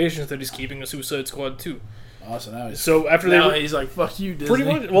prior obligations that he's keeping with Suicide Squad 2. Oh, so now he's... So after he's like, fuck you, Disney.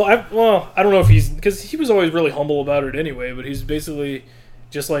 pretty much. Well, I don't know if he's, because he was always really humble about it anyway. But he's basically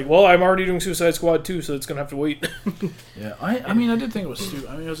just like, well, I'm already doing Suicide Squad 2, so it's gonna have to wait. Yeah, I mean, I did think it was stupid.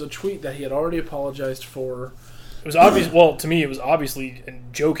 I mean, it was a tweet that he had already apologized for. It was obvious. Well, to me, it was obviously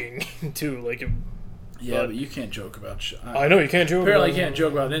joking too. Like, But you can't joke about shit. I know you can't joke. Apparently, about you can't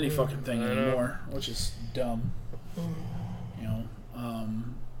joke about any fucking thing I know. anymore, which is dumb. You know.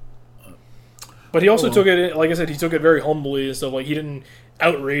 But he also took it, like I said, he took it very humbly and stuff. Like, he didn't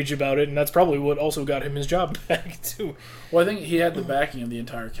outrage about it, and that's probably what also got him his job back too. Well, I think he had the backing of the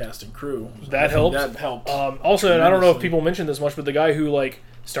entire cast and crew. That helped. That helped. Also, and I don't know if people mentioned this much, but the guy who like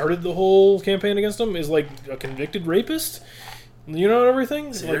started the whole campaign against him is like a convicted rapist. You know, and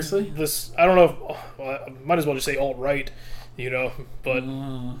everything. Seriously? Like, this, I don't know. Well, I might as well just say alt-right. You know, but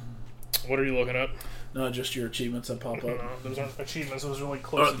what are you looking at? No, just your achievements that pop up. No, those aren't achievements. Those are like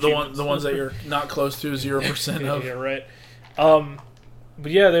close. The ones that you're not close to 0% of. Yeah, right.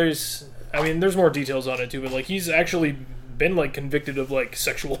 But yeah, there's more details on it too. But like, he's actually been like convicted of like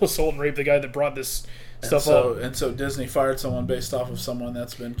sexual assault and rape. The guy that brought this stuff up. And so Disney fired someone based off of someone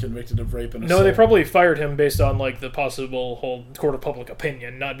that's been convicted of rape and No, assault. they probably fired him based on like the possible whole court of public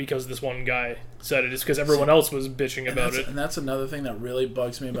opinion, not because this one guy said it. It's because everyone else was bitching about it. And that's another thing that really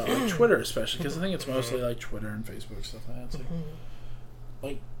bugs me about like Twitter, especially because I think it's mostly like Twitter and Facebook stuff like that. It's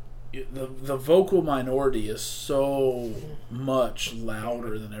like the vocal minority is so much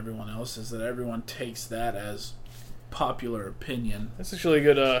louder than everyone else's that everyone takes that as popular opinion. That's actually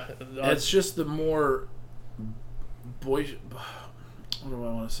a good. It's just the more what do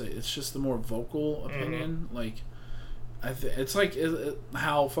I want to say? It's just the more vocal opinion. Like, it's like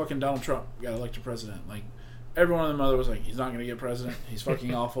how fucking Donald Trump got elected president. Like, everyone in the mother was like, he's not going to get president. He's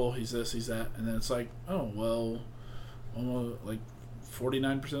fucking awful. He's this. He's that. And then it's like, oh well, almost like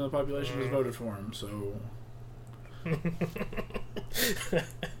 49% of the population has voted for him. So,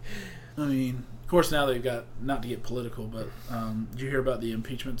 I mean. Of course, now they've got, not to get political, but did you hear about the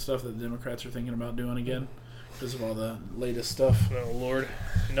impeachment stuff that the Democrats are thinking about doing again because of all the latest stuff? Oh Lord,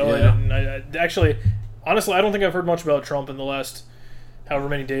 no, Yeah. I didn't. Actually, honestly, I don't think I've heard much about Trump in the last however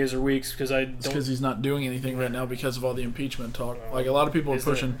many days or weeks because I don't. Because he's not doing anything right now because of all the impeachment talk. Like, a lot of people are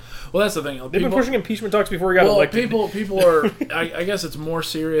pushing. Well, that's the thing. They've been pushing impeachment talks before he got elected. People are. I guess it's more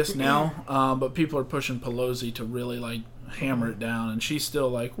serious now, but people are pushing Pelosi to really like hammer it down, and she's still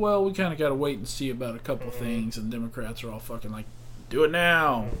like, well, we kind of got to wait and see about a couple things, and Democrats are all fucking like, do it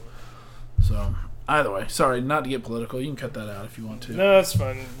now. So either way, sorry, not to get political. You can cut that out if you want to. No, that's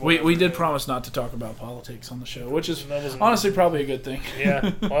fine. We did promise not to talk about politics on the show, which is honestly probably a good thing.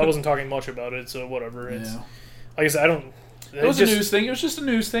 Yeah, well, I wasn't talking much about it, so whatever. It's, Yeah. like I said, I don't. It was a news thing. It was just a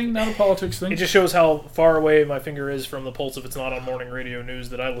news thing, not a politics thing. It just shows how far away my finger is from the pulse if it's not on morning radio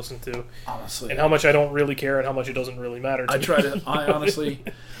news that I listen to, Honestly, and how much I don't really care and how much it doesn't really matter to me. I honestly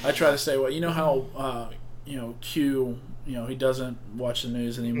try to stay away. You know how Q, he doesn't watch the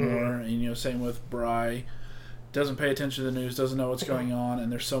news anymore, and same with Bry, doesn't pay attention to the news, doesn't know what's going on,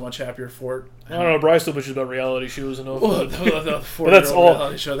 and they're so much happier for it. I don't know. Bryce still bitches about reality shows and all. Well, But that's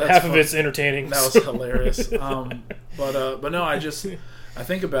all. Half of it's entertaining. That was hilarious. But no, I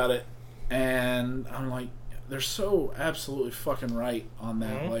think about it, and I'm like, they're so absolutely fucking right on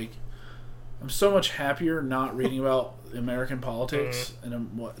that. Like, I'm so much happier not reading about American politics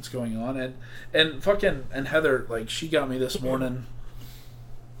and what's going on, and Heather, like, she got me this morning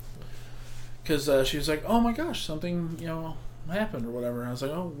because she was like, oh my gosh, something happened or whatever. And I was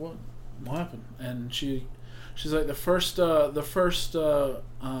like, oh, what happened? And she's like, the first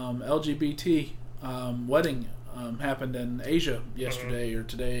LGBT wedding happened in Asia yesterday or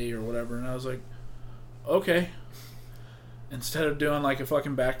today or whatever. And I was like, okay. Instead of doing like a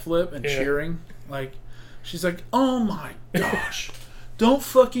fucking backflip and cheering, like, she's like, oh my gosh, don't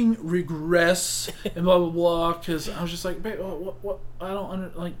fucking regress and blah blah blah. Because I was just like, babe, what? I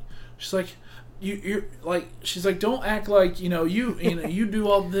don't like. She's like, you're like, she's like, don't act like you do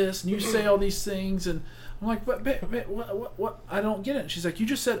all this and you say all these things, and I'm like, but what? I don't get it. She's like, you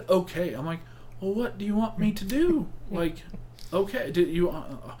just said okay. I'm like, well, what do you want me to do? Like, okay, did you?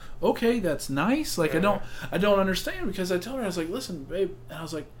 Okay, that's nice. Like, I don't understand, because I told her, I was like, listen, babe, and I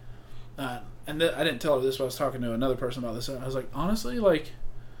was like, I didn't tell her this, but I was talking to another person about this. And I was like, honestly, like,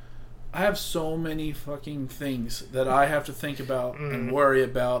 I have so many fucking things that I have to think about and worry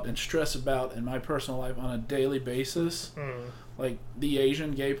about and stress about in my personal life on a daily basis. Like, the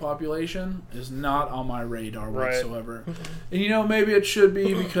Asian gay population is not on my radar whatsoever. And, maybe it should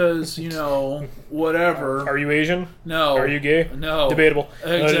be because, whatever. Are you Asian? No. Are you gay? No. Debatable.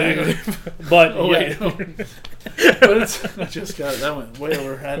 Exactly. But, wait. But I just got that went way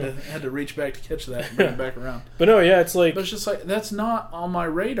over. Had to reach back to catch that and bring it back around. But no, yeah, it's like... But it's just like, that's not on my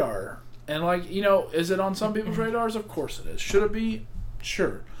radar. And like, is it on some people's radars? Of course it is. Should it be?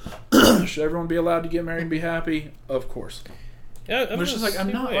 Sure. Should everyone be allowed to get married and be happy? Of course. Yeah, but it's just like,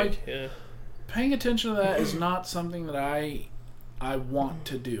 I'm not like paying attention to that is not something that I want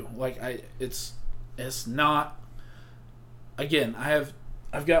to do. Like, it's not. Again, I've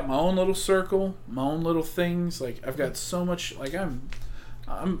got my own little circle, my own little things. Like, I've got so much. Like, I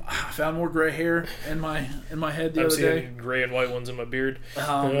found more gray hair in my head the other day. Gray and white ones in my beard.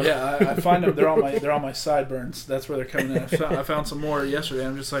 I find them. They're on my sideburns. That's where they're coming in. I found some more yesterday.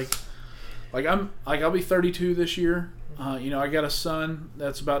 I'm just like I'll be 32 this year. I got a son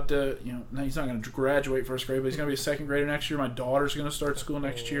that's about to, now he's not going to graduate first grade, but he's going to be a second grader next year. My daughter's going to start school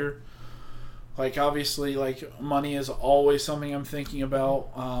next year. Like, obviously, like, money is always something I'm thinking about.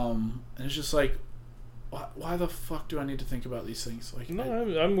 And it's just like, why the fuck do I need to think about these things? Like, no,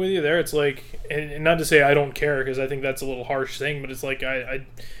 I'm with you there. It's like, and not to say I don't care, because I think that's a little harsh thing, but it's like, I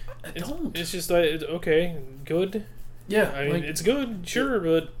don't. It's just, okay, good. Yeah. I mean, it's good, sure,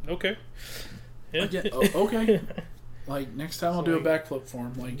 but okay. Yeah. Okay. Like, next time I'll do a backflip for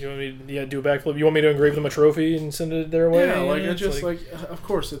him. Like, you want me to do a backflip? You want me to engrave them a trophy and send it their way? Yeah, like, it's just like, of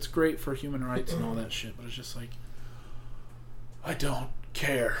course, it's great for human rights and all that shit, but it's just like, I don't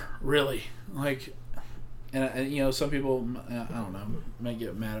care, really. Like, and some people, I don't know, may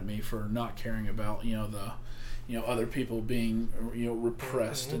get mad at me for not caring about, other people being,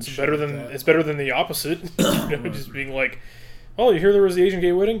 repressed. It's and better shit than like that. It's better than the opposite. Just being like, oh, you hear there was the Asian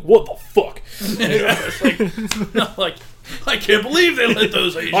gay wedding? What the fuck? It's like, I can't believe they let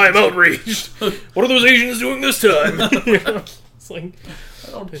those Asians. I am outraged. What are those Asians doing this time? It's like,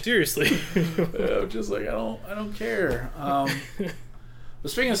 seriously. I'm just like, I don't care.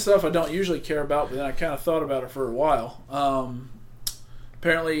 But speaking of stuff I don't usually care about, but then I kind of thought about it for a while.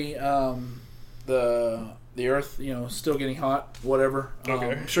 Apparently, the Earth, still getting hot. Whatever.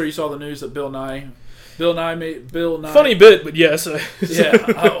 Okay. I'm sure you saw the news that Bill Nye. Funny bit, but yes. Yeah,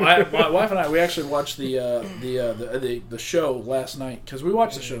 my wife and I, we actually watched the show last night, because we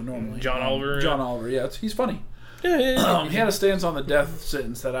watch the show normally. John Oliver. Yeah, he's funny. Yeah. He had a stance on the death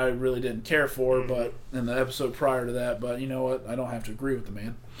sentence that I really didn't care for, but in the episode prior to that. But you know what? I don't have to agree with the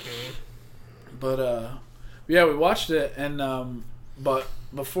man. But yeah, we watched it, and but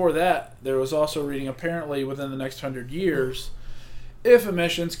before that, there was also reading. Apparently, within the next 100 years, if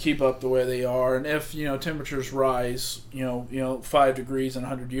emissions keep up the way they are, and if temperatures rise, 5 degrees in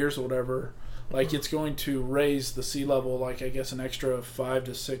 100 years or whatever, like, it's going to raise the sea level, like, I guess an extra 5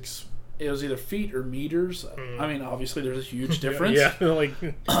 to 6. It was either feet or meters. I mean, obviously, there's a huge difference. Yeah, like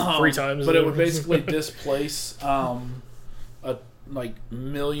 3 times. But it would basically displace like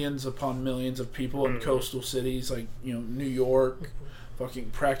millions upon millions of people in coastal cities, like New York,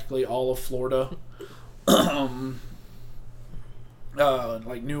 fucking practically all of Florida,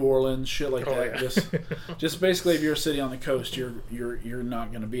 like New Orleans, shit like that. Yeah. Just basically, if you're a city on the coast, you're not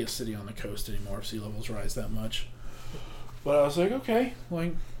going to be a city on the coast anymore if sea levels rise that much. But I was like, okay,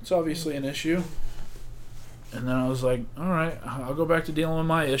 like, it's obviously an issue. And then I was like, all right, I'll go back to dealing with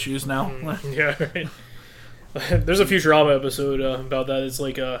my issues now. Yeah, right. There's a Futurama episode about that. It's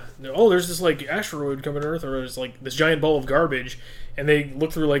like, there's this like asteroid coming to Earth, or it's like this giant ball of garbage, and they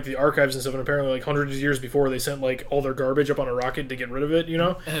look through like the archives and stuff, and apparently like hundreds of years before they sent like all their garbage up on a rocket to get rid of it,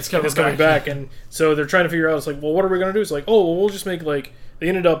 and it's coming back, and so they're trying to figure out. It's like, well, what are we gonna do? It's like, oh, well, we'll just make like they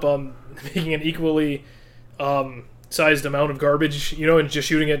ended up making an equally sized amount of garbage, and just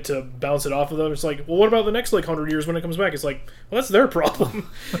shooting it to bounce it off of them. It's like, well, what about the next like 100 years when it comes back? It's like, well, that's their problem.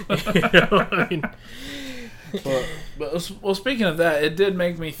 I mean. Well, speaking of that, it did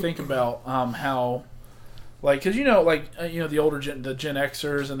make me think about how, like, because the older the Gen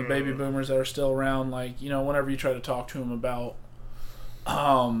Xers and the baby boomers that are still around, like, whenever you try to talk to them about,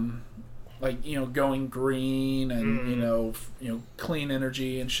 like, going green and clean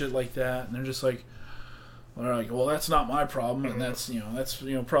energy and shit like that, and they're just like, they're like, well, that's not my problem, and that's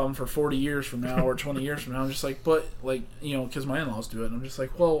problem for 40 years from now or 20 years from now. I'm just like, but like, because my in-laws do it, and I'm just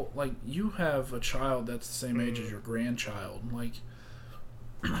like, well, like, you have a child that's the same age as your grandchild, like,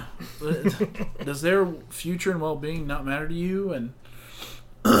 does their future and well-being not matter to you? And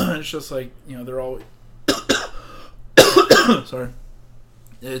it's just like, they're always sorry,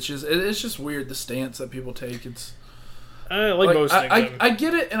 It's just weird the stance that people take. It's like most things. I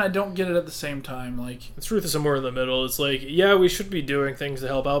get it and I don't get it at the same time. Like the truth is somewhere in the middle. It's like, yeah, we should be doing things to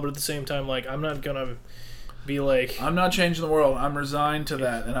help out, but at the same time, like, I'm not gonna be like, I'm not changing the world. I'm resigned to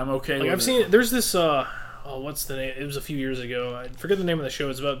that, and I'm okay with it. I've seen there's this what's the name? It was a few years ago. I forget the name of the show.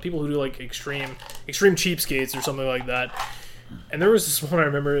 It's about people who do like extreme cheapskates or something like that. And there was this one I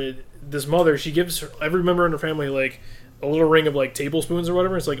remember. This mother, she gives every member in her family like a little ring of like tablespoons or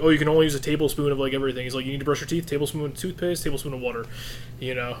whatever. It's like, oh, you can only use a tablespoon of like everything. It's like, you need to brush your teeth, tablespoon of toothpaste, tablespoon of water.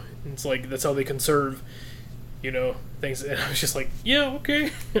 You know, it's like that's how they conserve, things. And I was just like, yeah,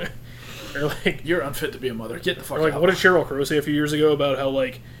 okay. Or like, you're unfit to be a mother. Get the fuck out. Or like, what did Sheryl Crow say a few years ago about how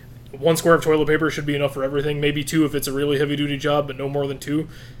like 1 square of toilet paper should be enough for everything, maybe 2 if it's a really heavy duty job, but no more than 2.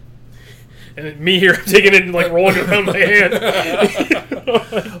 And then me here, I'm taking it and like rolling it around my hand.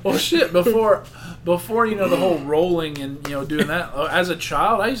 Well, shit. Before the whole rolling and doing that. As a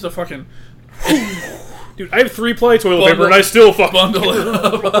child, I used to fucking. Dude, I have 3-ply toilet paper and I still fucking bundle it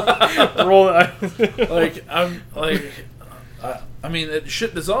up. Roll it. I mean,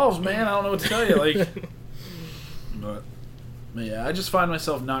 shit dissolves, man. I don't know what to tell you. Like, but yeah, I just find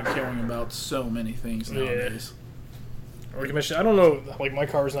myself not caring about so many things nowadays. Or commission. I don't know. Like, my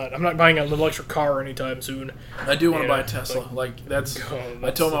car's not. I'm not buying an electric car anytime soon. I do want to buy a Tesla. That's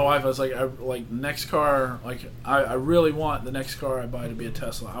I told my wife, I was like, next car. Like, I really want the next car I buy to be a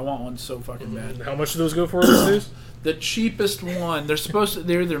Tesla. I want one so fucking bad. How much do those go for these days? The cheapest one. They're supposed to.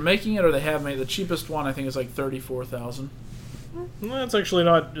 They're either making it or they have made it. The cheapest one, I think, is like $34,000. Well, that's actually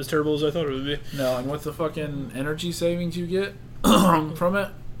not as terrible as I thought it would be. No, and with the fucking energy savings you get from it,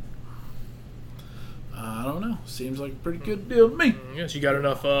 I don't know. Seems like a pretty good deal to me. Yes, you got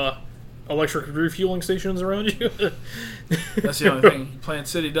enough electric refueling stations around you. That's the only thing. Plant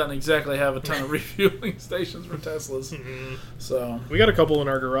City doesn't exactly have a ton of refueling stations for Teslas. Mm-hmm. So we got a couple in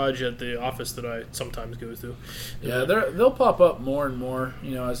our garage at the office that I sometimes go to. Yeah, they'll pop up more and more,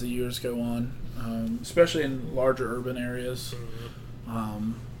 as the years go on, especially in larger urban areas.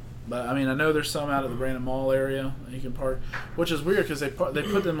 Mm-hmm. But I mean, I know there's some out at the Brandon Mall area that you can park, which is weird because they put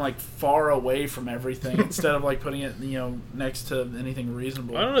them like far away from everything instead of like putting it next to anything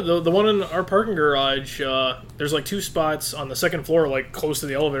reasonable. I don't know. The one in our parking garage, there's like 2 spots on the second floor, like close to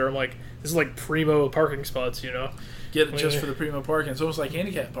the elevator. I'm like, this is like primo parking spots, Get it just for the primo parking. It's almost like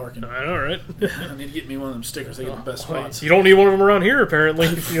handicap parking. I know, right? I need to get me one of them stickers. They get the best spots. You don't need one of them around here, apparently.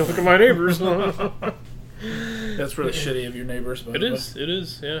 If you look at my neighbors. That's really shitty of your neighbors. It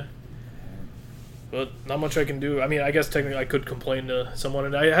is, yeah. But not much I can do. I mean, I guess technically I could complain to someone,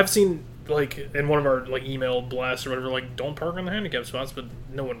 and I have seen like in one of our like email blasts or whatever, like don't park on the handicap spots, but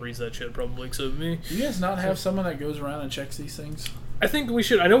no one reads that shit probably except me. Do you guys not have someone that goes around and checks these things? I think we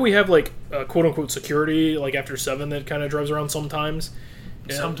should. I know we have like quote unquote security like after 7 that kind of drives around sometimes.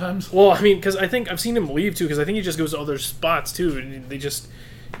 Yeah. Sometimes. Well, I mean, because I think I've seen him leave too, because I think he just goes to other spots too, and they just,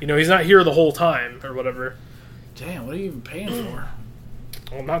 he's not here the whole time or whatever. Damn, what are you even paying for?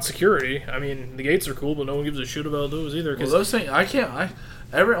 Well, not security. I mean, the gates are cool, but no one gives a shit about those either. Well, those things,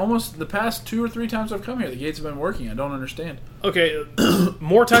 almost the past 2 or 3 times I've come here, the gates have been working. I don't understand. Okay,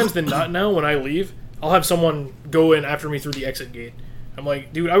 more times than not now, when I leave, I'll have someone go in after me through the exit gate. I'm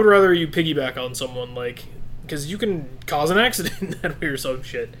like, dude, I would rather you piggyback on someone, like, because you can cause an accident that way or some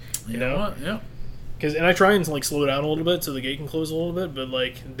shit. You know? What? Yeah. And I try and like slow down a little bit so the gate can close a little bit, but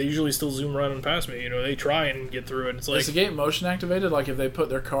like they usually still zoom right on past me. They try and get through it. It's like, is the gate motion activated? Like if they put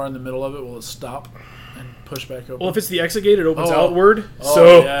their car in the middle of it, will it stop and push back open? Well, if it's the exit gate, it opens outward. Oh,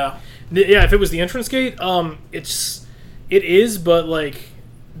 so yeah. If it was the entrance gate, it is, but like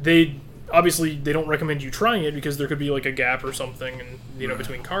they don't recommend you trying it because there could be like a gap or something, and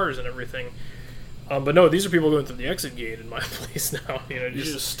between cars and everything. But no, these are people going through the exit gate in my place now. You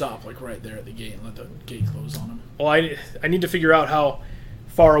just stop like right there at the gate and let the gate close on them. Well, I need to figure out how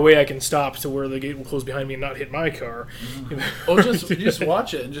far away I can stop to where the gate will close behind me and not hit my car. Mm-hmm. just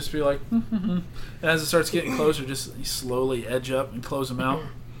watch it and just be like, and as it starts getting closer, just slowly edge up and close them out.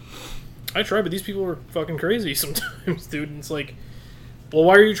 I try, but these people are fucking crazy sometimes, dude. And it's like, well,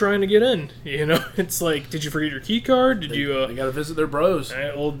 why are you trying to get in? It's like, did you forget your key card? They gotta visit their bros.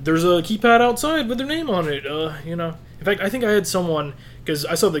 Well, there's a keypad outside with their name on it. In fact, I think I had someone, because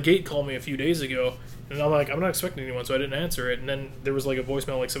I saw the gate call me a few days ago, and I'm like, I'm not expecting anyone, so I didn't answer it. And then there was like a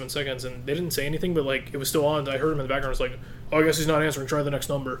voicemail, like 7 seconds, and they didn't say anything, but like it was still on. I heard him in the background. It's like, oh, I guess he's not answering. Try the next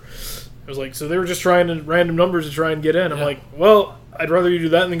number. I was like, so they were just trying random numbers to try and get in. I'm like, well, I'd rather you do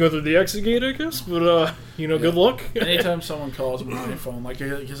that than go through the exit gate, I guess. But good luck. Anytime someone calls me on my phone, like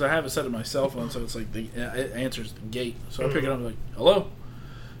because I have it set to my cell phone, so it's like it answers the gate. So I pick it up and like, hello.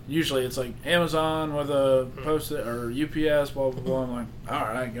 usually it's like Amazon with a post-it or UPS, blah, blah, blah. I'm like, all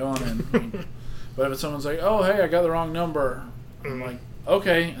right, go on in. But if someone's like, oh, hey, I got the wrong number, I'm like,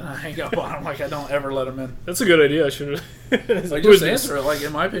 okay, and I hang up on them. Like, I don't ever let them in. That's a good idea. I should have. Like, just answer it. Like,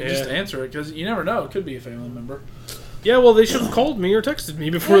 in my opinion, just answer it, because you never know. It could be a family member. Yeah, well, they should have called me or texted me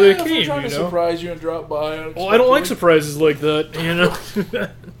before they came. They're trying to surprise you and drop by. Well, I don't like surprises like that, you know.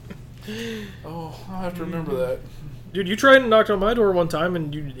 Oh, I'll have to remember that. Dude, you tried and knocked on my door one time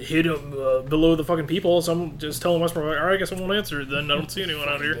and you hid below the fucking people. So I'm just telling Westmore, like, all right, I guess I won't answer it then. I don't see anyone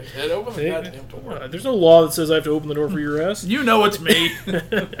out here. Head open the goddamn door. There's no law that says I have to open the door for your ass. You know it's me.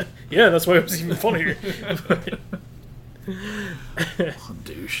 Yeah, that's why it was even funnier. Oh,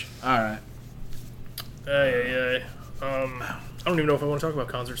 douche. All right. I don't even know if I want to talk about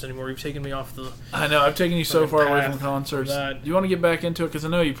concerts anymore. You've taken me off the... I know, I've taken you so far away path from concerts. that. Do you want to get back into it? Because I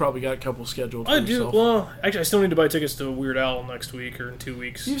know you probably got a couple scheduled for I do. yourself. Well, actually, I still need to buy tickets to Weird Al next week or in 2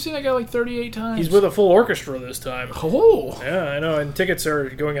 weeks. You've seen that guy like 38 times. He's with a full orchestra this time. Oh! Yeah, I know, and tickets are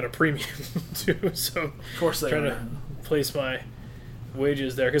going at a premium, too, so... Of course they trying are. to place my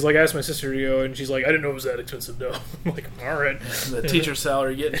wages there. Because, like, I asked my sister to go, and she's like, I didn't know it was that expensive, though. I'm like, all right. The teacher's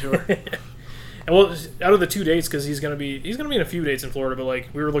salary getting to her. And well, out of the 2 dates, because he's gonna be in a few dates in Florida, but like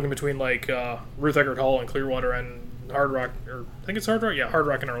we were looking between like Ruth Eckerd Hall in Clearwater and Hard Rock, or I think it's Hard Rock, yeah, Hard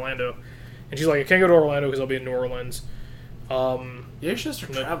Rock in Orlando. And she's like, I can't go to Orlando because I'll be in New Orleans. Yeah, your sister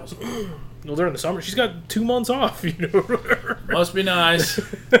travels. Well, during the summer, she's got 2 months off. You know, Must be nice.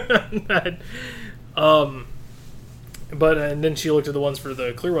 But and then she looked at the ones for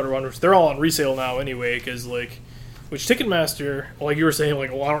the Clearwater one, which they're all on resale now anyway, because like. Which Ticketmaster, like you were saying, like,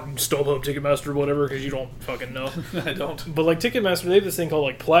 well, I don't StubHub, Ticketmaster, or whatever, because you don't fucking know. I don't. But, like, Ticketmaster, they have this thing called,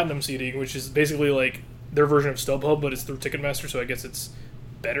 like, Platinum seating, which is basically, like, their version of StubHub, but it's through Ticketmaster, so I guess it's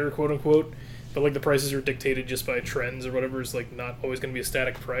better, quote-unquote. But, like, the prices are dictated just by trends or whatever. It's, like, not always going to be a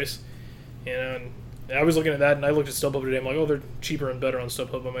static price. You know, and I was looking at that, and I looked at StubHub today. I'm like, oh, they're cheaper and better on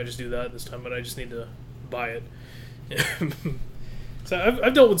StubHub. I might just do that this time, but I just need to buy it. So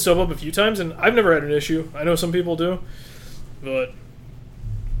I've dealt with StubHub a few times, and I've never had an issue. I know some people do, but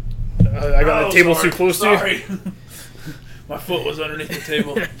I got the table too close to you. My foot was underneath the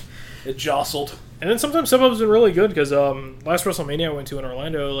table. It jostled. And then sometimes StubHub's been really good, because last WrestleMania I went to in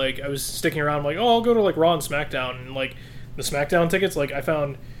Orlando, like, I was sticking around, I'm like, oh, I'll go to, like, Raw and SmackDown, and, like, the SmackDown tickets, like, I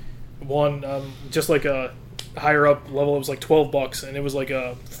found one, just, like, a higher up level, it was like $12, and it was like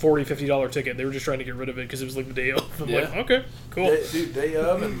a $40, $50 ticket. They were just trying to get rid of it because it was like the day of. I'm like, okay, cool. Day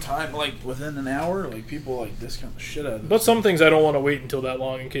of and time, like within an hour, like people like discount the shit out of it. But some things I don't want to wait until that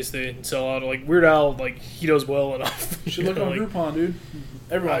long in case they sell out. Like Weird Al, like he does well enough. You should look on like, Groupon, dude.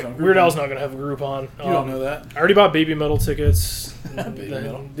 Everyone's on Groupon. Weird Al's not going to have a Groupon. You don't know that. I already bought Baby Metal tickets. Baby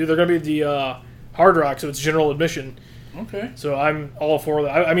Metal. Dude, they're going to be the Hard Rock, so it's general admission. Okay. So I'm all for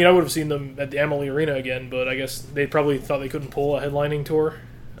that. I mean, I would have seen them at the Amalie Arena again, but I guess they probably thought they couldn't pull a headlining tour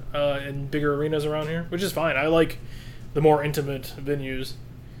in bigger arenas around here, which is fine. I like the more intimate venues.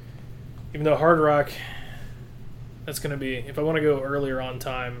 Even though Hard Rock, that's going to be, if I want to go earlier on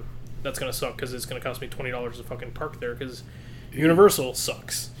time, that's going to suck because it's going to cost me $20 to fucking park there because Universal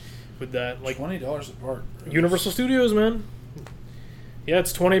sucks with that. Like $20 a park. Universal Studios, man. Yeah,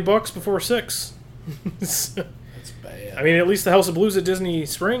 it's $20 before 6. That's bad. I mean, at least the House of Blues at Disney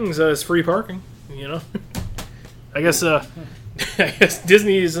Springs is free parking. You know, I guess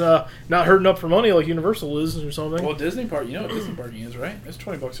Disney is not hurting up for money like Universal is or something. Well, Disney park, you know what Disney parking is, right? It's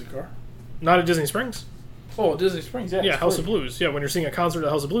 $20 a car. Not at Disney Springs. Oh, Disney Springs, yeah. Yeah, House of Blues. Yeah, when you're seeing a concert at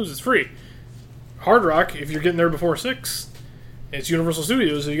House of Blues, it's free. Hard Rock, if you're getting there before 6, it's Universal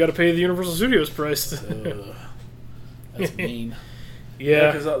Studios, so you got to pay the Universal Studios price. That's mean.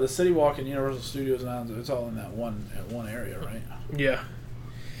 Yeah, because the City Walk and Universal Studios and it's all in that one area, right? Yeah.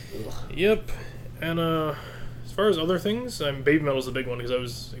 Ugh. Yep. And as far as other things, Baby Metal's the big one because I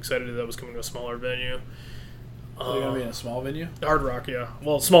was excited that was coming to a smaller venue. So you're gonna be in a small venue? Hard Rock, yeah.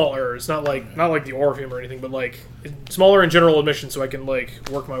 Well, smaller. It's not like the Orpheum or anything, but like smaller in general admission, so I can like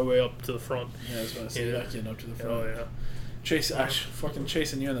work my way up to the front. Yeah, I was gonna say like getting up to the front. Oh yeah. Fucking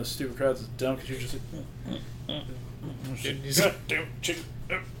chasing you in those stupid crowds is dumb because you're just like.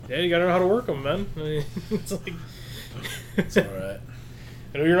 Yeah, you gotta know how to work them, man. It's like it's all right.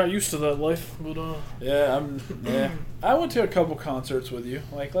 I know you're not used to that life, but yeah. I went to a couple concerts with you.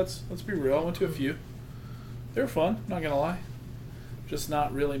 Like, let's be real. I went to a few. They were fun. Not gonna lie. Just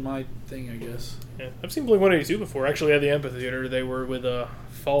not really my thing, I guess. Yeah, I've seen Blink-182 before. Actually, at the amphitheater, they were with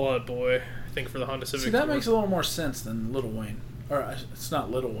Fall Out Boy, I think, for the Honda Civic. See, that tour. makes a little more sense than Lil Wayne. Or it's not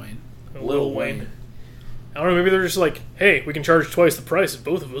Lil Wayne. Lil Wayne. I don't know, maybe they're just like, hey, we can charge twice the price if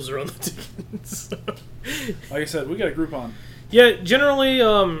both of us are on the tickets. Like I said, we got a Groupon. Yeah, generally,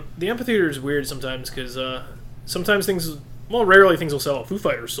 the amphitheater is weird sometimes because sometimes rarely things will sell out. Foo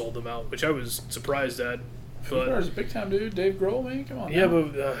Fighters sold them out, which I was surprised at. Foo Fighters a big time dude. Dave Grohl, man, come on. Yeah,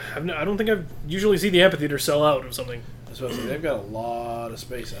 now. but I don't think I've usually seen the amphitheater sell out of something. So they've got a lot of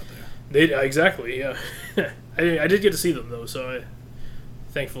space out there. Exactly, yeah. I did get to see them though, so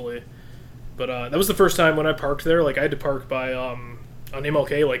thankfully. But that was the first time when I parked there. Like I had to park by on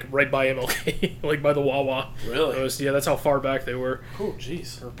MLK, like right by MLK, like by the Wawa. Really? Yeah, that's how far back they were. Oh,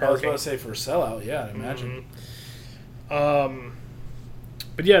 jeez. I was parking. about to say for sellout. Yeah, I'd imagine.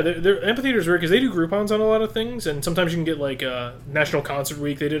 But yeah, their amphitheater's weird because they do Groupons on a lot of things, and sometimes you can get like National Concert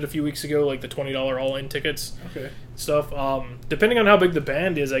Week. They did a few weeks ago, like the $20 all-in tickets. Okay. Stuff. Depending on how big the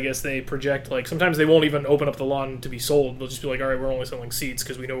band is, I guess they project like sometimes they won't even open up the lawn to be sold. They'll just be like, all right, we're only selling seats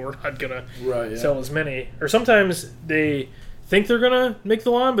because we know we're not gonna sell as many. Or sometimes they think they're gonna make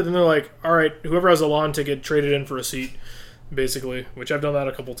the lawn, but then they're like, all right, whoever has a lawn ticket, trade it in for a seat, basically. Which I've done that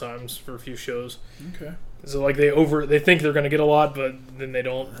a couple times for a few shows. Okay. So like they think they're gonna get a lot, but then they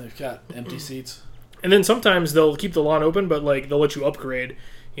don't. They've got empty seats. And then sometimes they'll keep the lawn open, but like they'll let you upgrade.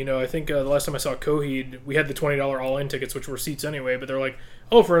 You know, I think the last time I saw Coheed, we had the $20 all-in tickets, which were seats anyway. But they're like,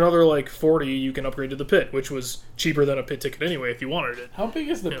 oh, for another like $40, you can upgrade to the pit, which was cheaper than a pit ticket anyway if you wanted it. How big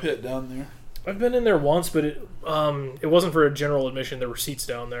is the pit down there? I've been in there once, but it wasn't for a general admission. There were seats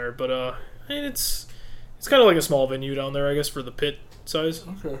down there, but I mean, it's kind of like a small venue down there, I guess, for the pit size.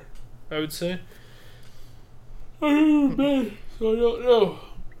 Okay. I would say. I don't know.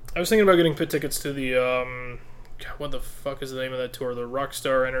 I was thinking about getting pit tickets to the what the fuck is the name of that tour? The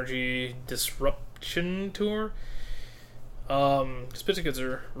Rockstar Energy Disruption Tour. Because pit tickets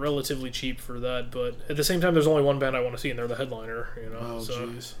are relatively cheap for that, but at the same time, there's only one band I want to see, and they're the headliner. You know, Oh,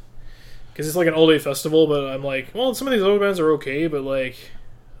 jeez. Because it's like an all-day festival, but I'm like, well, some of these other bands are okay, but like,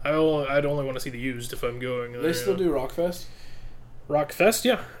 I'd only want to see the Used if I'm going. They still do Rockfest? Rockfest,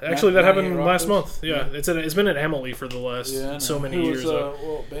 yeah. Actually, that happened last Rockfest? month. Yeah, it's been at Emily for the last so many years.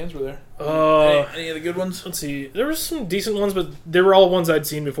 What bands were there? Any of the good ones? Let's see. There were some decent ones, but they were all ones I'd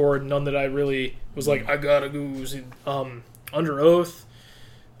seen before, and none that I really was like, I gotta go see. Under Oath.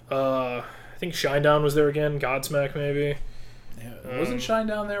 I think Shinedown was there again. Godsmack, maybe. Yeah. Wasn't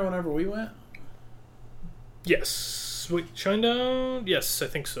Shinedown there whenever we went? Yes. Wait, Shinedown? Yes, I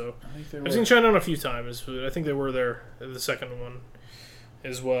think so. I think they were. I've seen Shinedown a few times, but I think they were there the second one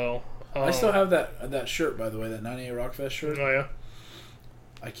as well. I still have that shirt, by the way, that 98 Rockfest shirt. Oh, yeah?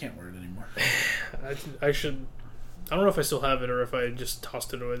 I can't wear it anymore. I should... I don't know if I still have it or if I just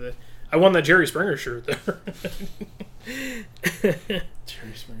tossed it away. I won that Jerry Springer shirt there.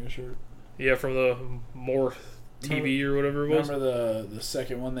 Jerry Springer shirt? Yeah, from the More TV or whatever it was. Remember the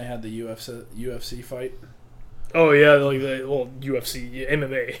second one, they had the UFC fight? Oh, yeah, like the UFC, yeah,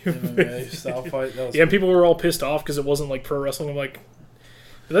 MMA. MMA style fight. That was Yeah, and people were all pissed off because it wasn't like pro wrestling. I'm like...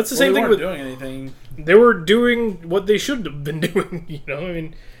 But that's the same thing with... They weren't doing anything. They were doing what they should have been doing, you know? I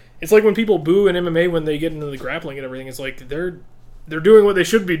mean, it's like when people boo in MMA when they get into the grappling and everything. It's like they're doing what they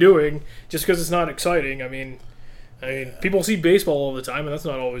should be doing just because it's not exciting. I mean, people see baseball all the time, and that's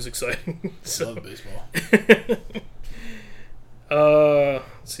not always exciting. I love baseball.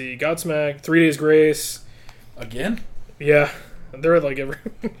 Let's see. Godsmack, 3 Days Grace. Again? Yeah. They're at like every...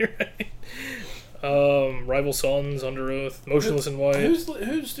 Rival Sons, Under Oath, Motionless in White.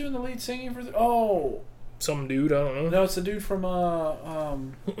 Who's doing the lead singing for the... Some dude, I don't know. No, it's the dude from,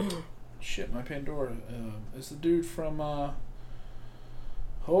 shit, my Pandora. It's the dude from,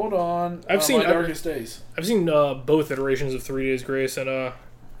 hold on. I've seen... My Darkest Days. I've seen both iterations of 3 Days Grace, and I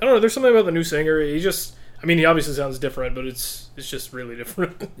don't know, there's something about the new singer. He just... I mean, he obviously sounds different, but it's just really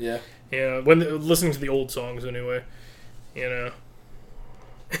different. Yeah. Yeah, when listening to the old songs, anyway. You know.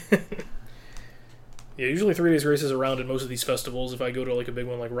 Yeah, usually 3 Days Grace is around at most of these festivals. If I go to like a big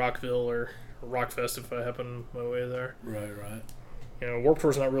one like Rockville or Rockfest, if I happen my way there. Right. You know, Warped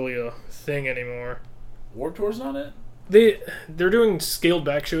Tour's not really a thing anymore. Warped Tour's not it? They're doing scaled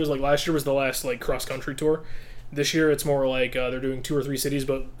back shows. Like last year was the last like cross country tour. This year it's more like they're doing 2 or 3 cities,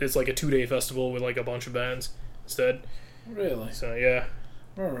 but it's like a 2-day festival with like a bunch of bands instead. Really? So yeah.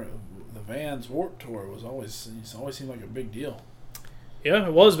 Remember the Vans Warped Tour always seemed like a big deal. Yeah,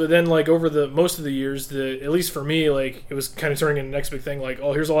 it was, but then like over the most of the years, at least for me, like it was kind of turning into the next big thing. Like,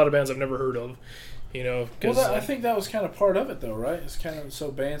 oh, here's a lot of bands I've never heard of, you know. Well, I think that was kind of part of it, though, right? It's kind of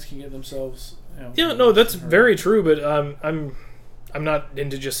so bands can get themselves. Yeah, no, that's very true. But I'm not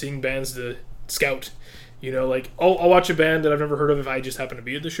into just seeing bands to scout. You know, like I'll watch a band that I've never heard of if I just happen to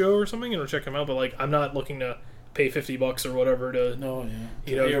be at the show or something, and I'll check them out. But like, I'm not looking to pay $50 or whatever to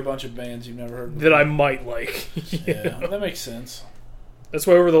hear a bunch of bands you've never heard of that I might like. Yeah, that makes sense. That's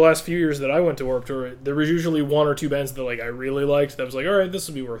why over the last few years that I went to Warped Tour, there was usually one or two bands that like I really liked. That was like, all right, this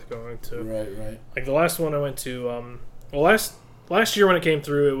would be worth going to. Right. Like the last one I went to, last year when it came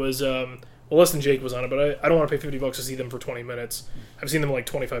through, it was Less Than Jake was on it, but I don't want to pay $50 to see them for 20 minutes. I've seen them like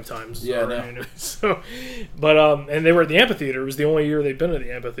 25 times. Yeah, already, so, but and they were at the amphitheater. It was the only year they'd been at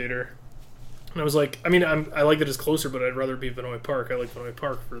the amphitheater. And I was like, I mean, I like that it's closer, but I'd rather be Vinoy Park. I like Vinoy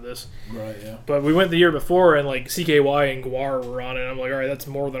Park for this. Right, yeah. But we went the year before, and like CKY and Guar were on it. And I'm like, all right, that's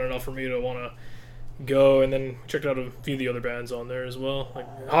more than enough for me to want to go. And then checked out a few of the other bands on there as well.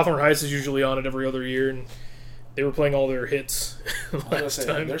 Like Hawthorne Heights is usually on it every other year, and they were playing all their hits last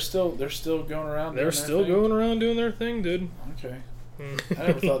time. They're still going around. They're still going around doing their thing, dude. Okay. I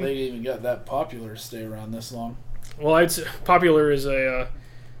never thought they even got that popular to stay around this long. Well, popular is a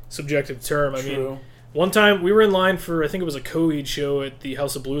subjective term. I True. mean, one time we were in line for, I think it was a Coheed show at the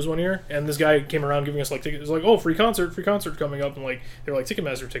House of Blues one year, and this guy came around giving us like tickets. It was like, oh, free concert coming up, and like they were like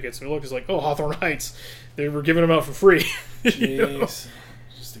Ticketmaster tickets. And we looked, it's like, oh, Hawthorne Heights. They were giving them out for free. Jeez, You know?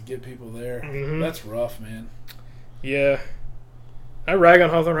 just to get people there. Mhm. That's rough, man. Yeah, I rag on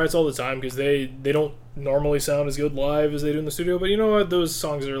Hawthorne Heights all the time because they don't normally sound as good live as they do in the studio. But you know what? Those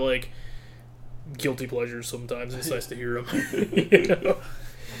songs are like guilty pleasures sometimes. It's nice to hear them. You know?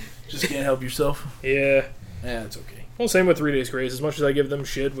 Just can't help yourself. Yeah. Yeah, it's okay. Well, same with 3 Days Grace. As much as I give them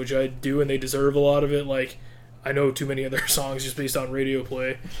shit, which I do, and they deserve a lot of it, like, I know too many of their songs just based on radio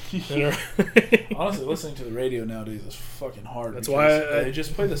play. Honestly, listening to the radio nowadays is fucking hard. That's because why they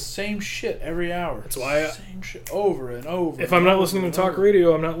just play the same shit every hour. That's why same shit over and over. If I'm not listening to talk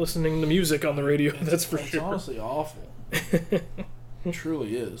radio, I'm not listening to music on the radio. That's for It's sure. honestly awful. It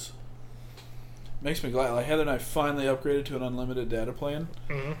truly is. Makes me glad. Like Heather and I finally upgraded to an unlimited data plan,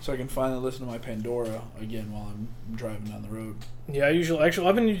 so I can finally listen to my Pandora again while I'm driving down the road. Yeah,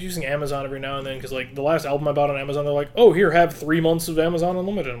 I've been using Amazon every now and then because like the last album I bought on Amazon, they're like, oh, here, have 3 months of Amazon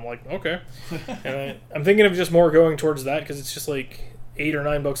Unlimited. I'm like, okay. And I'm thinking of just more going towards that because it's just like $8 or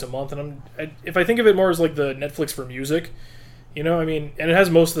 $9 a month, and if I think of it more as like the Netflix for music. You know, I mean, and it has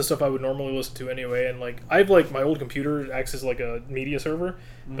most of the stuff I would normally listen to anyway, and like I have like my old computer acts as like a media server,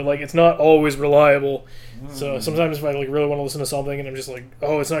 but like it's not always reliable. So sometimes if I like really want to listen to something and I'm just like,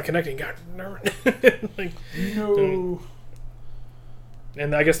 oh, it's not connecting, God, no. Like, No.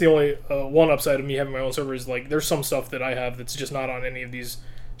 and I guess the only one upside of me having my own server is like there's some stuff that I have that's just not on any of these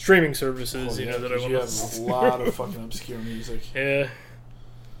streaming services. Oh, yeah, that I want you to have listen a lot of fucking obscure music. Yeah.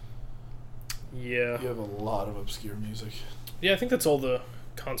 You have a lot of obscure music. Yeah, I think that's all the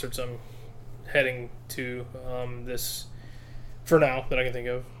concerts I'm heading to this for now that I can think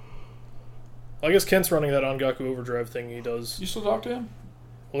of. Well, I guess Kent's running that Ongaku Overdrive thing he does. You still talk to him?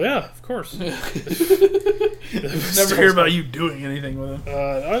 Well, yeah, of course. Never hear about you doing anything with him.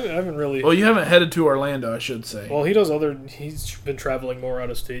 I haven't really. Well, you haven't headed to Orlando, I should say. Well, he does he's been traveling more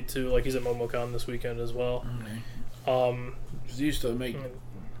out of state too. Like he's at MomoCon this weekend as well. Okay. He used to make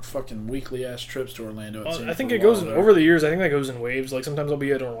fucking weekly ass trips to Orlando. I think it goes over the years. I think that goes in waves. Like sometimes I'll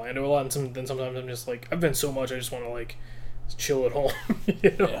be at Orlando a lot, and then sometimes I'm just like I've been so much I just want to like chill at home,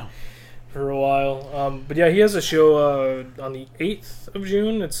 you know, Yeah. for a while. But yeah, he has a show on the 8th of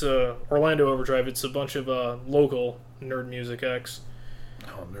June. It's Orlando Overdrive. It's a bunch of local nerd music acts.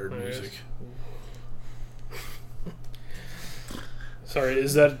 Oh, nerd music. Sorry,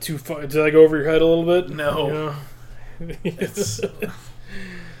 is that too far? Did I go over your head a little bit? No. Yeah. It's,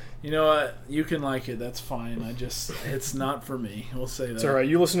 you know what? You can like it. That's fine. It's not for me. We'll say that. It's alright.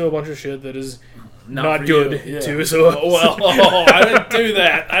 You listen to a bunch of shit that is Not not for good, you. Yeah. too. So I didn't do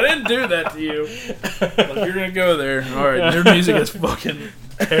that. I didn't do that to you. But if you're going to go there, all right, nerd music is fucking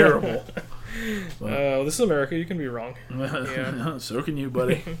terrible. this is America. You can be wrong. Yeah. So can you,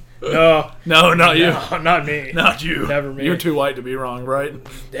 buddy. No, No, not you. no, not me. Not you. Never me. You're too white to be wrong, right?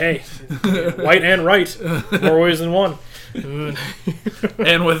 Hey, white and right, more ways than one.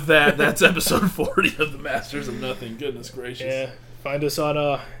 And with that, that's episode 40 of the Masters of Nothing. Goodness gracious. Yeah, find us on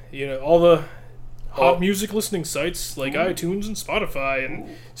all the hot music listening sites like iTunes and Spotify and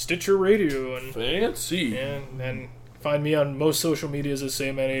Stitcher Radio and Fancy. and find me on most social medias as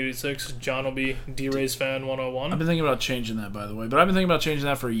SayMan86. John will be D-Rays Fan 101. I've been thinking about changing that, by the way, but I've been thinking about changing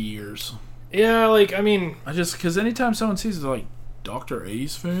that for years. Yeah, like I mean, Because anytime someone sees it, they're like, Dr.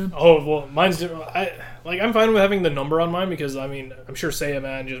 A's fan? oh well, mine's different. I'm fine with having the number on mine because I mean I'm sure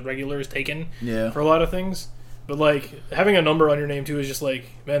Man just regular is taken Yeah. for a lot of things. But like having a number on your name too is just like,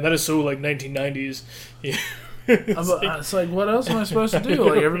 man, that is so like 1990s. Yeah. It's like, what else am I supposed to do?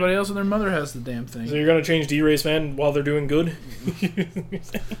 Like, everybody else and their mother has the damn So thing. you're gonna change D-Race fan while they're doing good?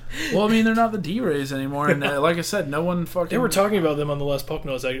 Well, I mean, they're not the D-Rays anymore, and like I said, no one fucking... They were talking about them on the last Puck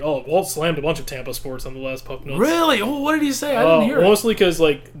Notes. Walt slammed a bunch of Tampa sports on the last Puck Notes. Really? Oh, what did he say? I didn't hear it. Mostly because,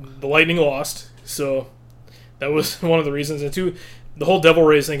 like, the Lightning lost, so that was one of the reasons. And two, the whole Devil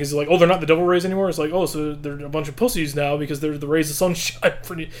Rays thing is like, oh, they're not the Devil Rays anymore. It's like, oh, so they're a bunch of pussies now because they're the Rays of Sunshine.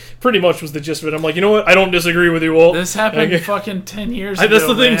 Pretty much was the gist of it. I'm like, you know what? I don't disagree with you, Walt. This happened fucking 10 years ago, That's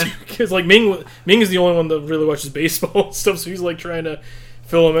the thing, man. too, because like Ming is the only one that really watches baseball and stuff, so he's like trying to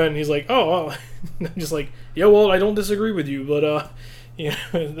fill him in. He's like, oh, well. I'm just like, yeah, Walt, I don't disagree with you, but you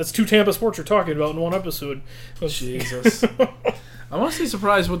know, that's 2 Tampa sports you're talking about in one episode. Jesus. I'm honestly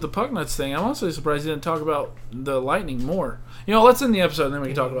surprised with the Pucknuts thing. I'm honestly surprised you didn't talk about the Lightning more. You know, let's end the episode and then we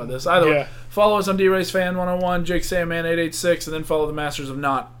can talk about this. Either way, follow us on D-Race Fan 101, Jake Sandman 886, and then follow the Masters of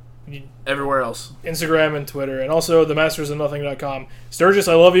Not everywhere else. Instagram and Twitter, and also themastersofnothing.com. Sturgis,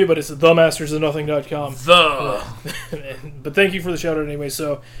 I love you, but it's themastersofnothing.com. But thank you for the shout out anyway.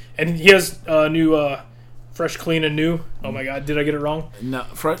 So, and he has new fresh, clean, and new. Oh my God, did I get it wrong? No,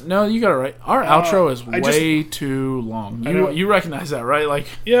 you got it right. Our outro is way too long. You recognize that, right? Like,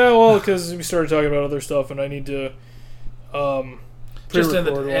 yeah, well, because we started talking about other stuff, and I need to just end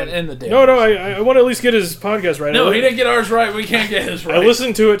the day. No, I want to at least get his podcast right. No, he didn't get ours right. We can't get his right. I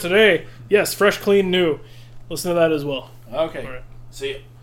listened to it today. Yes, fresh, clean, new. Listen to that as well. Okay. All right. See you.